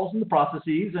firewalls and the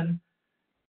processes, and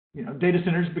data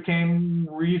centers became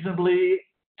reasonably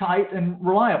tight and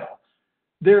reliable.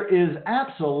 There is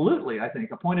absolutely, I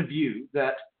think, a point of view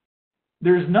that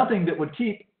there's nothing that would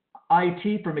keep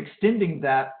IT from extending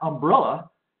that umbrella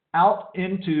out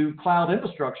into cloud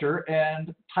infrastructure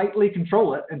and tightly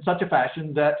control it in such a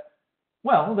fashion that,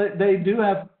 well, they do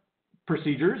have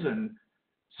procedures and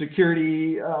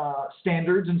security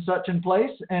standards and such in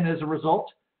place, and as a result,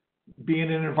 be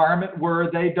in an environment where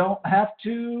they don't have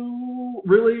to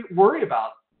really worry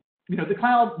about. The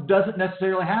cloud doesn't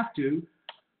necessarily have to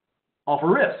offer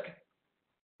risk.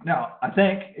 Now, I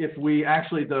think if we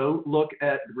actually, though, look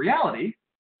at reality,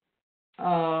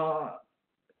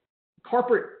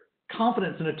 corporate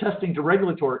confidence in attesting to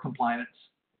regulatory compliance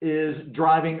is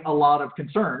driving a lot of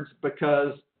concerns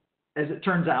because, as it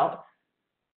turns out,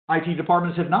 IT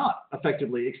departments have not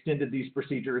effectively extended these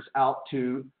procedures out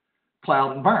to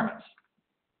cloud environments.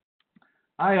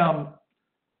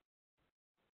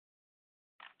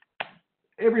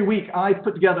 Every week I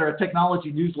put together a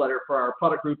technology newsletter for our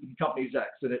product group in Companies X,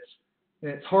 and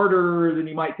it's harder than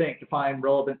you might think to find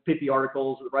relevant pithy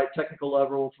articles at the right technical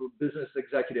level for business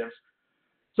executives.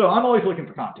 So I'm always looking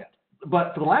for content.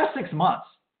 But for the last 6 months,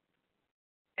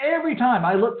 every time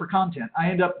I look for content, I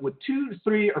end up with 2,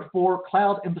 3, or 4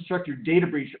 cloud infrastructure data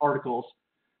breach articles,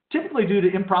 typically due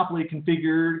to improperly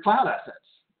configured cloud assets.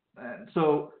 And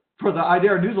so for the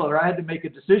IDR newsletter, I had to make a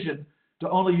decision to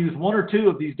only use 1 or 2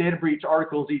 of these data breach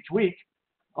articles each week,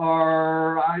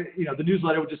 or the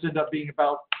newsletter would just end up being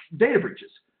about data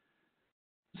breaches.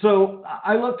 So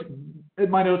I looked at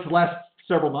my notes the last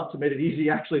several months and made it easy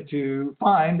actually to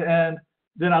find, and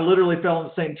then I literally fell in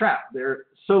the same trap. There are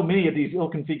so many of these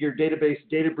ill-configured database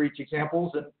data breach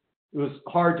examples, and it was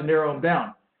hard to narrow them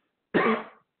down.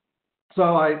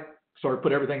 So I sort of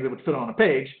put everything that would fit on a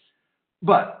page.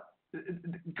 But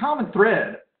the common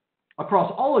thread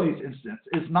across all of these instances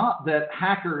is not that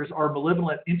hackers or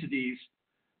malevolent entities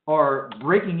are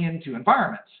breaking into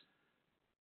environments,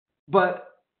 but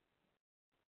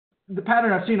the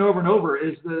pattern I've seen over and over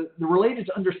is the related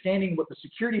to understanding what the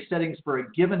security settings for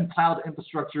a given cloud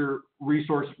infrastructure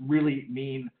resource really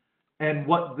mean, and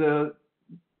what the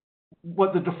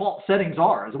default settings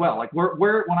are as well. Like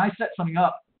where when I set something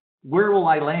up, where will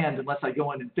I land unless I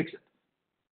go in and fix it?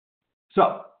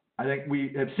 So I think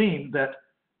we have seen that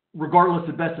regardless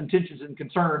of best intentions and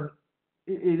concern,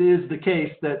 it is the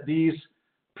case that these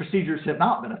procedures have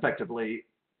not been effectively,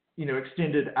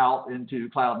 extended out into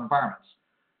cloud environments.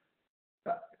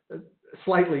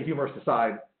 Slightly humorous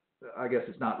aside, I guess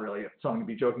it's not really something to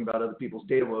be joking about other people's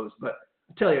data woes, but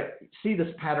I tell you, see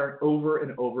this pattern over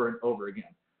and over and over again.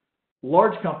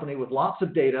 Large company with lots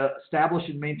of data, establish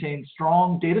and maintain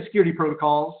strong data security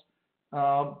protocols,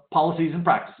 policies, and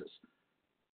practices.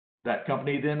 That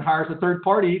company then hires a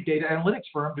third-party data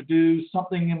analytics firm to do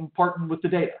something important with the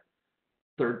data.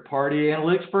 Third-party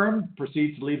analytics firm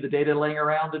proceeds to leave the data laying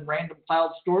around in random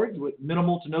cloud storage with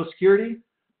minimal to no security.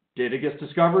 Data gets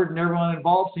discovered, and everyone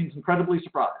involved seems incredibly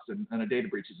surprised, and a data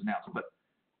breach is announced. But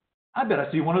I bet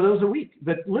I see one of those a week.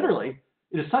 That literally,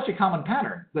 it is such a common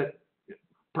pattern that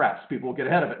perhaps people will get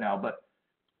ahead of it now, but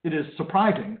it is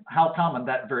surprising how common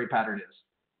that very pattern is.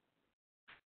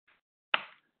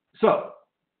 So,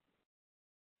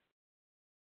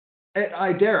 at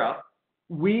IDERA,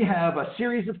 we have a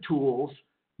series of tools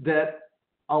that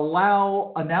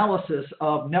allow analysis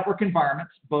of network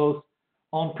environments, both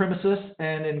on premises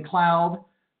and in cloud,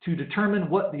 to determine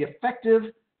what the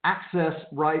effective access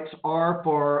rights are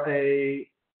for a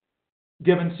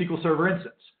given SQL Server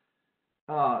instance.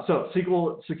 So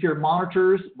SQL Secure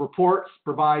monitors, reports,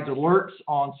 provides alerts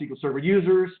on SQL Server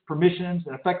users, permissions,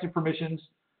 and effective permissions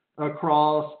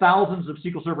across thousands of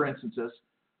SQL Server instances.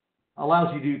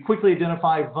 Allows you to quickly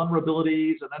identify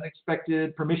vulnerabilities and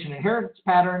unexpected permission inheritance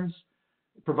patterns.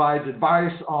 It provides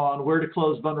advice on where to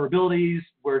close vulnerabilities,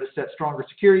 where to set stronger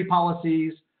security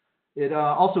policies. It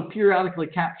also periodically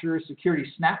captures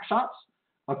security snapshots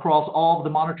across all of the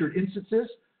monitored instances.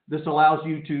 This allows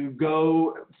you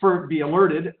to be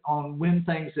alerted on when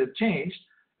things have changed,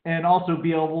 and also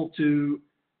be able to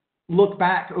look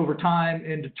back over time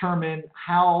and determine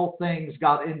how things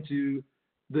got into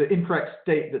the incorrect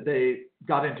state that they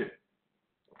got into.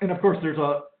 And of course, there's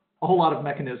a whole lot of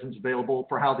mechanisms available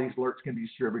for how these alerts can be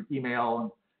distributed,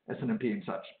 email and SNMP and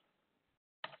such.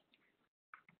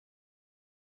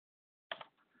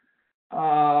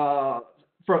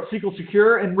 For SQL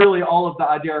Secure and really all of the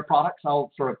IDR products,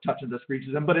 I'll sort of touch on this for each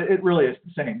of them, but it really is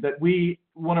the same. That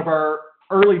one of our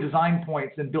early design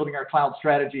points in building our cloud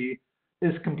strategy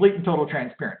is complete and total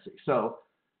transparency. So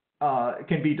it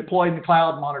can be deployed in the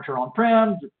cloud, monitor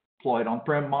on-prem, deployed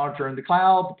on-prem, monitor in the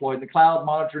cloud, deployed in the cloud,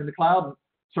 monitor in the cloud.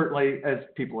 Certainly, as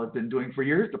people have been doing for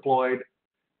years, deployed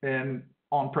in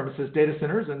on-premises data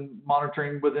centers and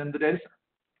monitoring within the data center.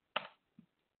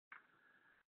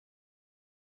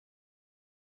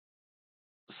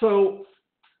 So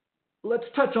let's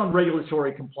touch on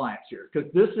regulatory compliance here, because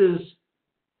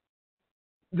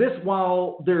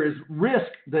while there is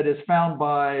risk that is found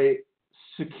by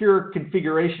secure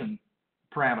configuration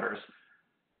parameters,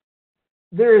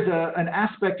 there is an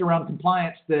aspect around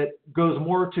compliance that goes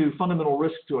more to fundamental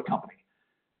risk to a company.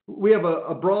 We have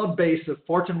a broad base of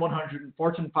Fortune 100 and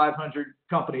Fortune 500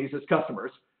 companies as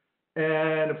customers.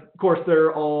 And of course,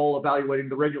 they're all evaluating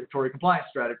the regulatory compliance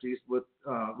strategies with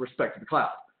respect to the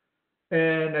cloud.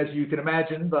 And as you can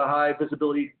imagine, the high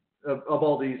visibility of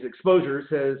all these exposures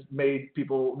has made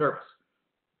people nervous.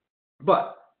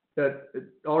 But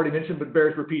already mentioned, but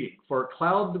bears repeating, for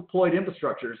cloud deployed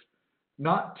infrastructures,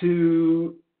 not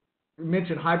to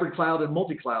mention hybrid cloud and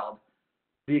multi-cloud,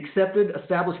 the accepted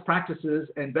established practices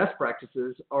and best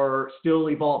practices are still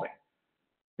evolving.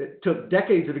 It took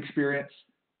decades of experience.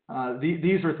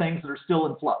 These are things that are still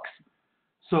in flux.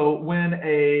 So when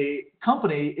a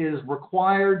company is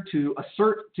required to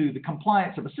assert to the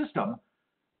compliance of a system,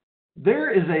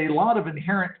 there is a lot of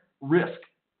inherent risk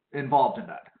involved in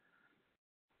that.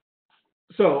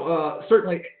 So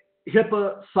certainly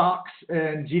HIPAA, SOX,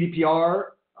 and GDPR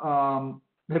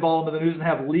have all been in the news and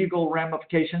have legal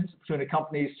ramifications between a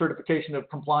company's certification of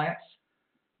compliance.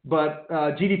 But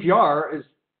GDPR is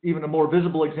even a more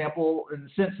visible example, and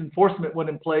since enforcement went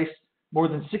in place, more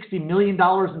than $60 million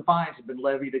in fines have been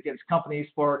levied against companies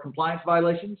for compliance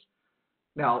violations.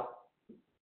 Now,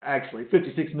 actually,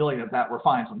 56 million of that were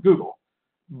fines from Google.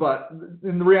 But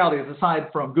in the reality is, aside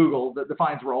from Google, the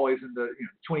fines were always in the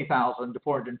 $20,000 to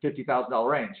 $450,000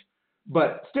 range.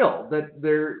 But still, that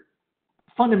they're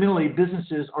fundamentally,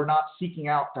 businesses are not seeking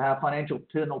out to have financial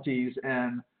penalties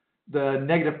and the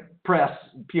negative press,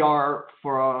 PR,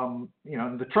 from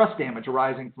the trust damage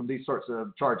arising from these sorts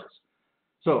of charges.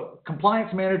 So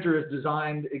Compliance Manager is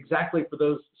designed exactly for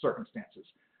those circumstances.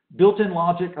 Built-in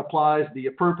logic applies the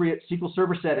appropriate SQL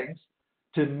Server settings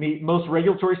to meet most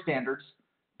regulatory standards.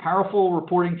 Powerful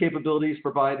reporting capabilities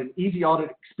provide an easy audit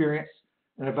experience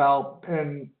and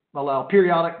allow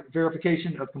periodic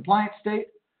verification of compliance state.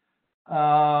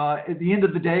 At the end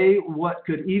of the day, what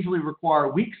could easily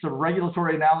require weeks of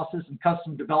regulatory analysis and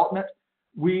custom development,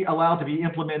 we allow to be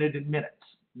implemented in minutes,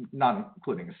 not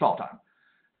including install time.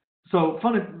 So,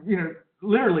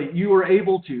 literally, you are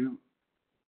able to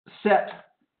set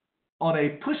on a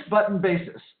push-button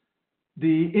basis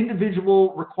the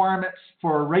individual requirements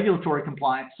for regulatory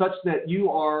compliance such that you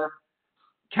are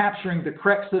capturing the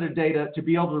correct set of data to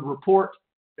be able to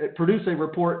produce a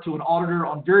report to an auditor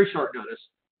on very short notice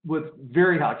with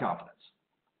very high confidence.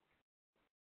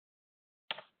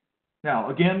 Now,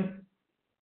 again,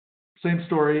 same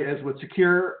story as with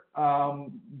Secure,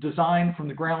 designed from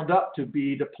the ground up to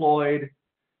be deployed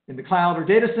in the cloud or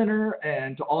data center,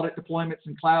 and to audit deployments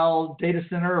in cloud, data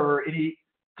center, or any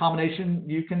combination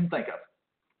you can think of.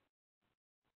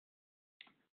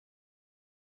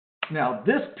 Now,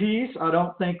 this piece,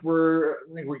 I think we're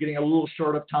getting a little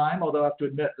short of time, although I have to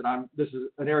admit that this is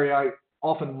an area I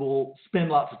often will spend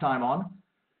lots of time on.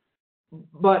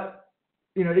 But,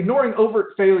 ignoring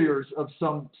overt failures of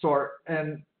some sort,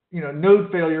 and,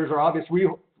 node failures or obvious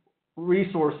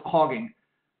resource hogging,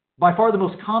 by far the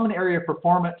most common area of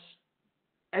performance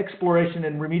exploration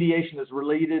and remediation is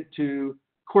related to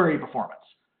query performance.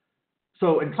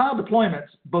 So in cloud deployments,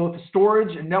 both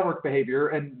storage and network behavior,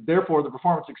 and therefore the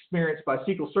performance experienced by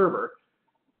SQL Server,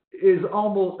 is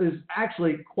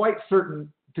actually quite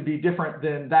certain to be different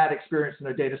than that experienced in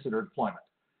a data center deployment.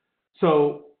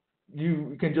 So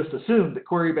you can just assume that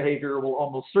query behavior will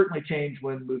almost certainly change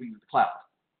when moving to the cloud.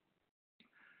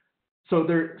 So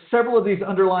there are several of these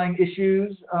underlying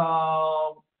issues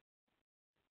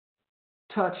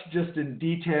touched just in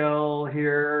detail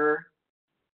here.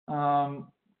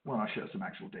 Well, I'll show some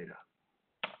actual data.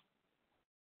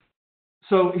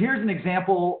 So here's an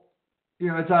example.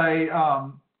 As I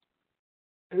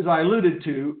alluded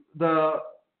to,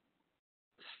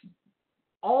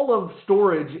 all of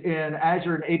storage in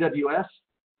Azure and AWS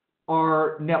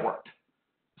are networked.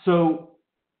 So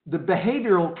the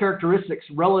behavioral characteristics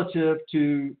relative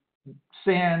to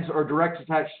SANs or direct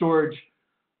attached storage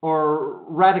are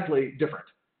radically different.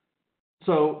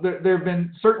 So there have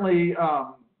been certainly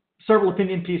several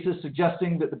opinion pieces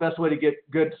suggesting that the best way to get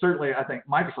good, certainly I think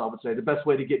Microsoft would say, the best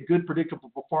way to get good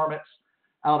predictable performance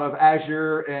out of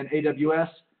Azure and AWS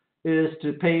is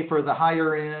to pay for the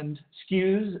higher end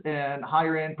SKUs and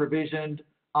higher end provisioned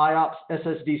IOPS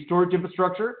SSD storage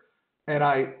infrastructure. And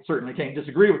I certainly can't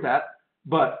disagree with that,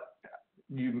 but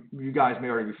you guys may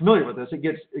already be familiar with this. It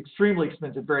gets extremely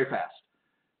expensive very fast.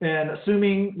 And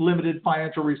assuming limited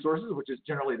financial resources, which is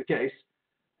generally the case,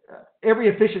 every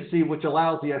efficiency which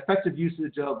allows the effective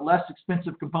usage of less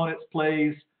expensive components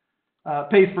pays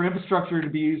for infrastructure to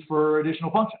be used for additional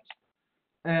functions.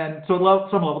 And so at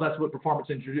some level, that's what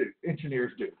performance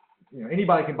engineers do.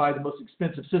 Anybody can buy the most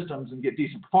expensive systems and get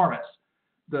decent performance.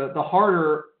 The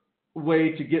harder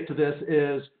way to get to this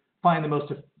is find the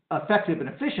most effective and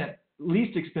efficient,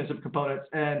 least expensive components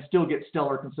and still get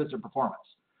stellar, consistent performance.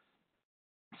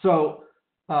 So,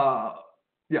 most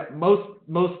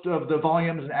of the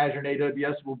volumes in Azure and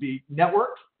AWS will be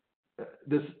networked.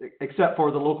 This, except for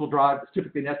the local drive, it's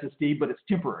typically an SSD, but it's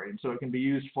temporary, and so it can be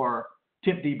used for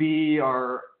TempDB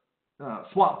or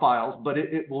swap files, but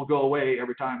it will go away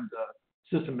every time the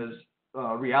system is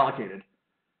reallocated.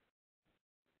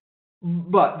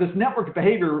 But this network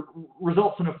behavior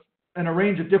results in a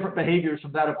range of different behaviors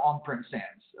from that of on-prem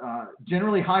SANs.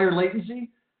 Generally higher latency,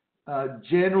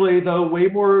 generally though way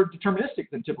more deterministic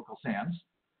than typical SANs.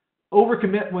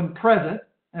 Overcommit when present,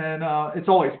 and it's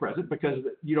always present because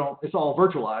it's all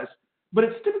virtualized, but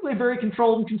it's typically very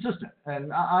controlled and consistent.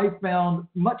 And I found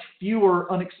much fewer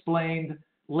unexplained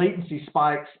latency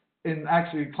spikes in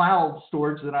actually cloud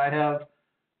storage than I have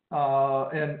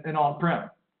in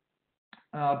on-prem.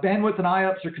 Bandwidth and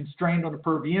IOPS are constrained on a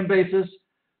per VM basis.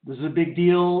 This is a big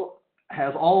deal.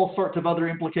 Has all sorts of other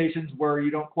implications where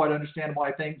you don't quite understand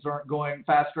why things aren't going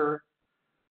faster.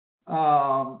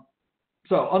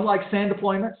 So unlike SAN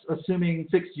deployments, assuming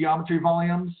fixed geometry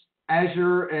volumes,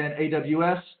 Azure and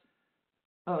AWS,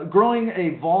 growing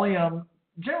a volume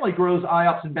generally grows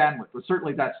IOPS and bandwidth, but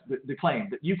certainly that's the claim,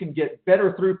 that you can get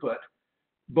better throughput,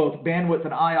 both bandwidth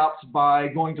and IOPS, by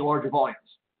going to larger volumes.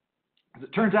 As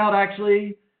it turns out,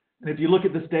 actually, and if you look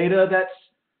at this data, that's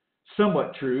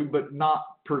somewhat true, but not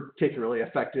particularly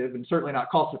effective and certainly not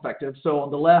cost effective. So on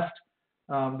the left,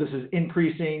 this is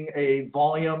increasing a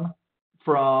volume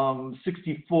from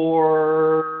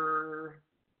 64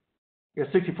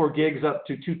 gigs up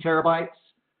to 2 terabytes.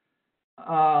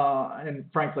 And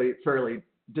frankly, fairly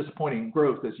disappointing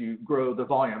growth as you grow the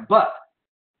volume. But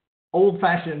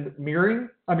old-fashioned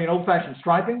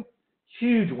striping,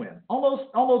 huge win,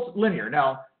 almost linear.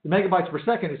 Now, the megabytes per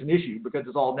second is an issue because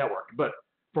it's all networked, but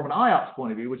from an IOPS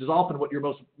point of view, which is often what you're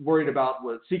most worried about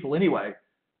with SQL anyway,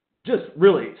 just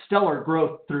really stellar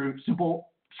growth through simple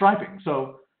striping.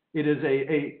 So it is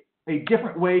a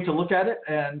different way to look at it,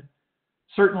 and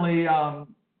certainly,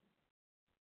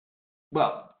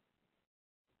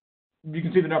 you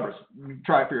can see the numbers. You can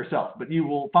try it for yourself, but you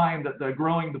will find that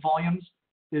growing the volumes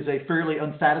is a fairly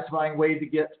unsatisfying way to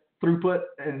get throughput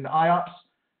in IOPS.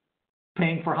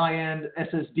 Paying for high-end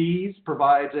SSDs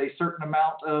provides a certain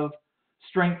amount of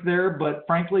strength there, but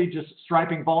frankly, just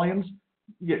striping volumes,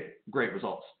 you get great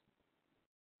results.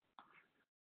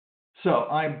 So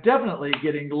I'm definitely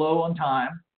getting low on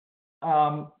time.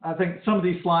 I think some of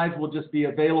these slides will just be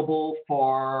available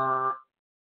for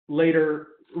later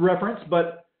reference,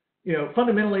 but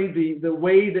fundamentally, the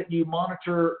way that you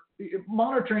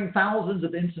monitoring thousands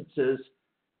of instances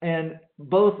and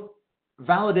both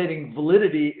validating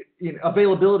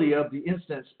availability of the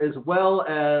instance, as well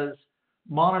as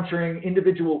monitoring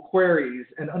individual queries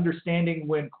and understanding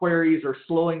when queries are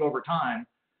slowing over time,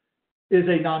 is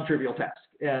a non-trivial task.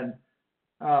 And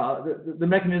the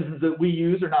mechanisms that we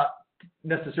use are not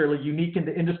necessarily unique in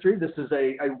the industry. This is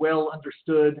a well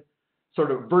understood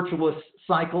sort of virtuous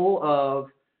cycle of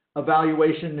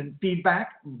evaluation and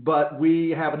feedback, but we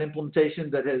have an implementation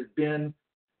that has been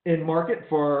in market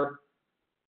for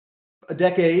a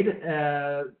decade,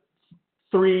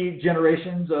 3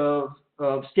 generations of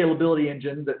scalability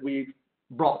engine that we've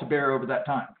brought to bear over that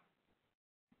time.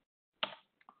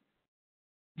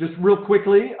 Just real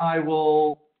quickly, I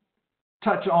will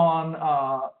touch on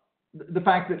the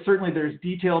fact that certainly there's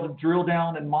detailed drill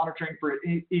down and monitoring for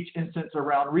each instance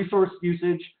around resource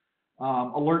usage.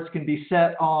 Alerts can be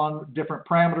set on different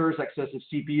parameters: excessive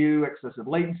CPU, excessive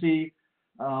latency,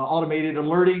 automated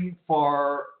alerting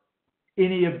for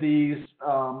any of these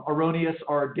erroneous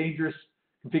or dangerous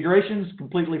configurations,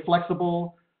 completely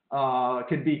flexible,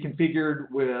 can be configured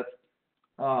with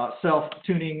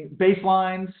self-tuning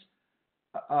baselines.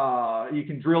 You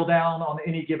can drill down on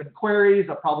any given queries,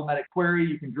 a problematic query.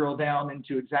 You can drill down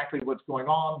into exactly what's going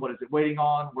on, what is it waiting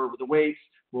on, where were the waits,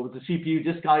 what was the CPU,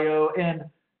 disk I/O, and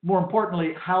more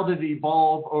importantly, how did it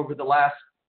evolve over the last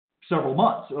several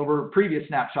months, over previous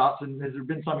snapshots, and has there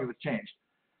been something that's changed?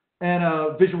 and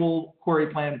a visual query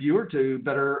plan viewer to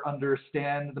better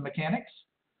understand the mechanics.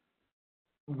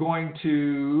 I'm going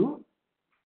to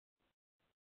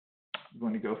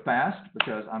go fast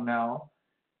because I'm now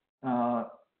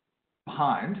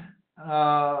behind.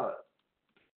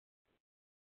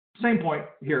 Same point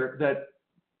here, that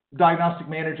Diagnostic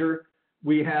Manager,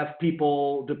 we have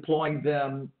people deploying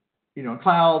them, in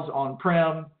clouds,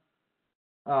 on-prem.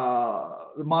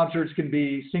 The monitors can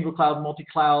be single cloud,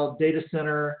 multi-cloud, data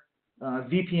center,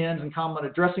 VPNs and common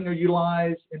addressing are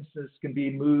utilized. Instances can be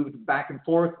moved back and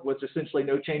forth with essentially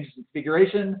no changes in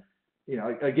configuration.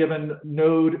 A given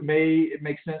node it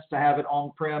makes sense to have it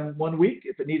on-prem 1 week.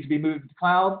 If it needs to be moved to the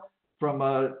cloud, from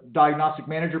a Diagnostic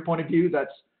Manager point of view,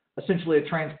 that's essentially a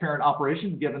transparent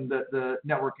operation given that the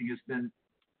networking has been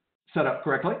set up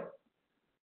correctly.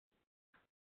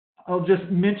 I'll just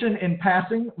mention in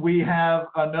passing, we have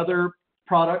another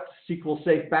product, SQL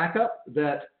Safe Backup,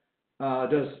 that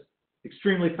does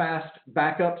extremely fast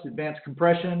backups, advanced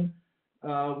compression.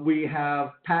 We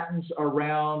have patents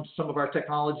around some of our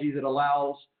technology that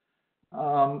allows,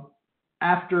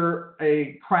 after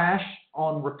a crash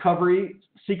on recovery,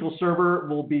 SQL Server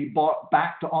will be brought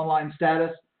back to online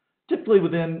status, typically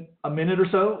within a minute or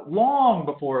so, long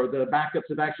before the backups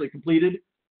have actually completed.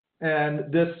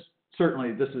 And this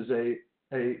is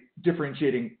a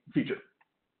differentiating feature.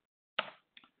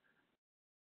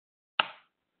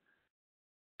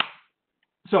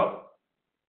 So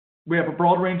we have a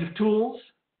broad range of tools.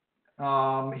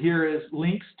 Here is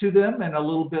links to them and a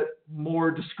little bit more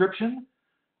description.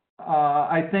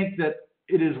 I think that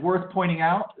it is worth pointing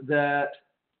out that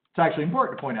it's actually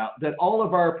important to point out that all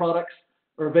of our products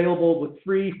are available with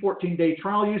free 14-day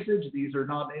trial usage. These are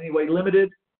not in any way limited,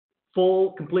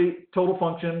 full, complete, total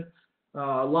function.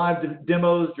 Live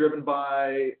demos driven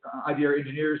by IDR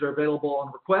engineers are available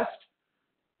on request.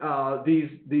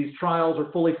 These trials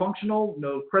are fully functional,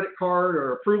 no credit card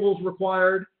or approvals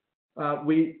required.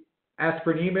 We ask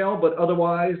for an email, but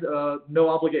otherwise no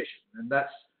obligation. And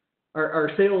that's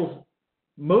our sales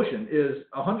motion is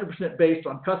 100% based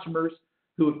on customers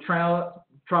who have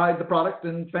tried the product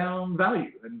and found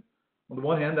value. And on the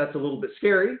one hand, that's a little bit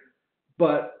scary,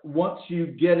 but once you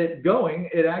get it going,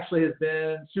 it actually has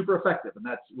been super effective, and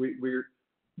we're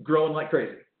growing like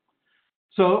crazy.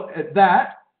 So at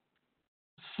that,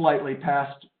 slightly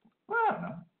past, well, I don't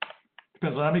know,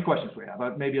 depends on how many questions we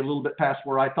have. Maybe a little bit past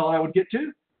where I thought I would get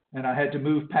to, and I had to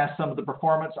move past some of the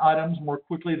performance items more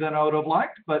quickly than I would have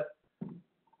liked, but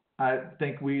I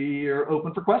think we are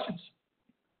open for questions.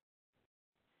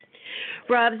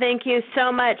 Rob, thank you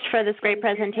so much for this great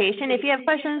presentation. If you have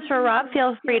questions for Rob,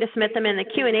 feel free to submit them in the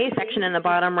Q&A section in the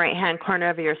bottom right-hand corner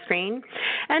of your screen.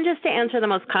 And just to answer the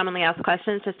most commonly asked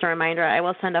questions, just a reminder, I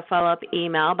will send a follow-up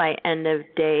email by end of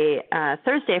day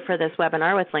Thursday for this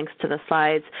webinar with links to the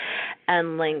slides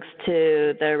and links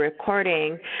to the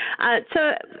recording.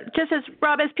 So just as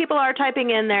Rob, as people are typing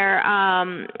in their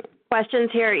questions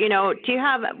here, do you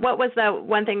have, what was the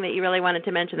one thing that you really wanted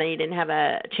to mention that you didn't have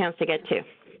a chance to get to?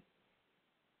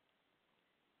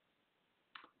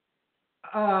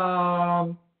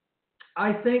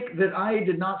 I think that I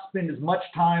did not spend as much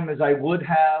time as I would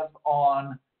have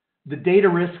on the data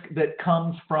risk that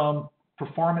comes from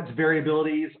performance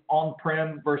variabilities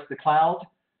on-prem versus the cloud.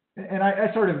 And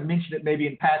I sort of mentioned it maybe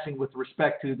in passing with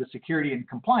respect to the security and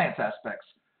compliance aspects.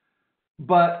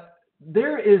 But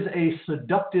there is a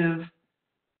seductive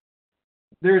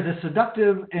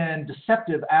and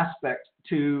deceptive aspect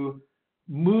to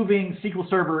moving SQL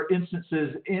Server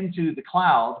instances into the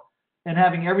cloud and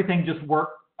having everything just work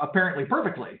apparently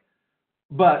perfectly.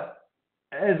 But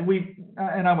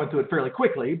and I went through it fairly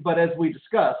quickly, but as we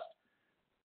discussed,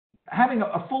 having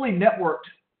a fully networked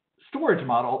storage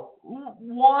model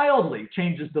wildly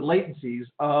changes the latencies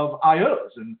of IOs.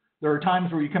 And there are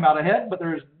times where you come out ahead, but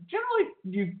there's generally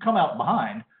you come out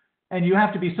behind. And you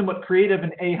have to be somewhat creative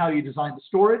in how you design the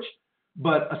storage,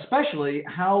 but especially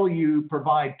how you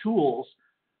provide tools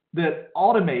that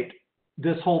automate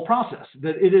this whole process.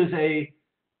 That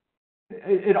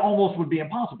it almost would be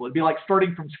impossible. It'd be like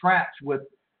starting from scratch with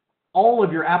all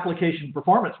of your application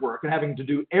performance work and having to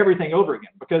do everything over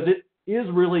again, because it is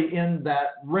really in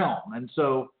that realm. And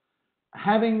so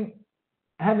having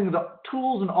the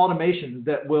tools and automation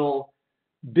that will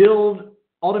build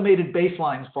automated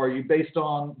baselines for you based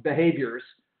on behaviors,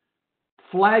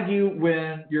 flag you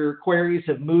when your queries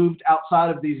have moved outside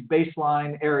of these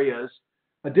baseline areas,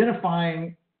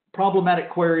 identifying problematic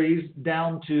queries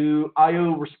down to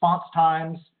IO response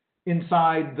times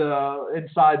inside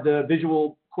the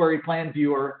visual query plan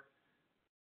viewer.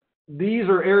 These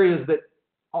are areas that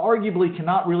arguably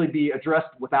cannot really be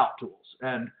addressed without tools.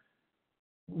 And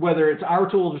whether it's our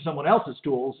tools or someone else's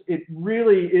tools, it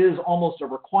really is almost a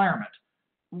requirement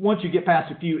once you get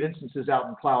past a few instances out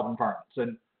in cloud environments.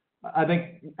 And I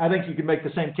think you can make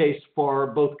the same case for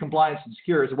both compliance and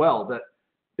secure as well, that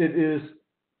it is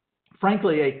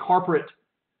frankly a corporate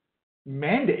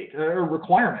mandate or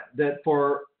requirement that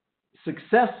for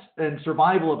success and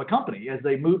survival of a company as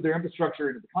they move their infrastructure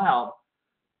into the cloud,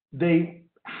 they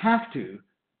have to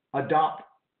adopt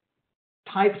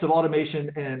types of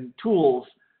automation and tools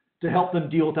to help them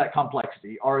deal with that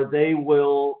complexity, or they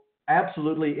will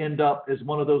absolutely end up as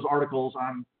one of those articles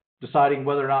I'm deciding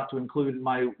whether or not to include in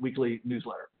my weekly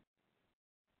newsletter.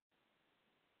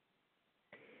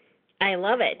 I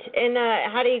love it. And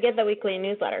how do you get the weekly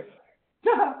newsletter?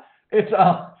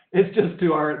 It's just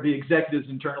to the executives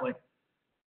internally.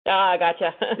 Ah,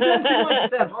 gotcha. It doesn't seem like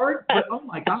it's that hard, but oh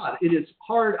my God, it is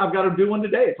hard. I've got to do one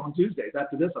today. It's on Tuesdays.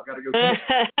 After this, I've got to go.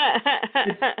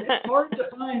 It's hard to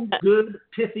find good,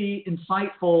 pithy,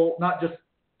 insightful, not just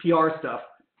PR stuff.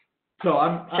 So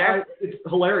it's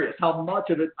hilarious how much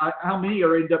of it, how many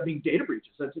end up being data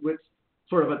breaches. It's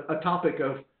sort of a topic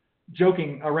of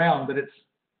joking around that it's,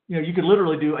 you could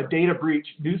literally do a data breach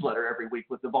newsletter every week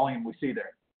with the volume we see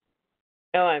there.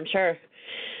 Oh, I'm sure.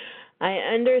 I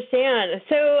understand.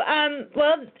 So,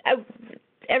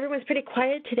 everyone's pretty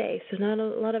quiet today, so not a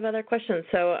lot of other questions.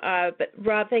 So, but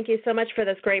Rob, thank you so much for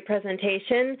this great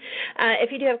presentation.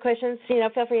 If you do have questions, feel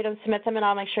free to submit them, and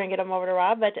I'll make sure and get them over to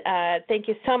Rob. But thank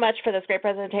you so much for this great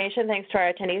presentation. Thanks to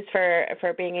our attendees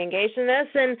for being engaged in this,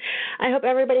 and I hope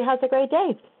everybody has a great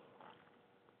day.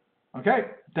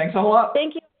 Okay. Thanks a whole lot.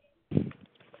 Thank you.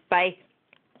 Bye.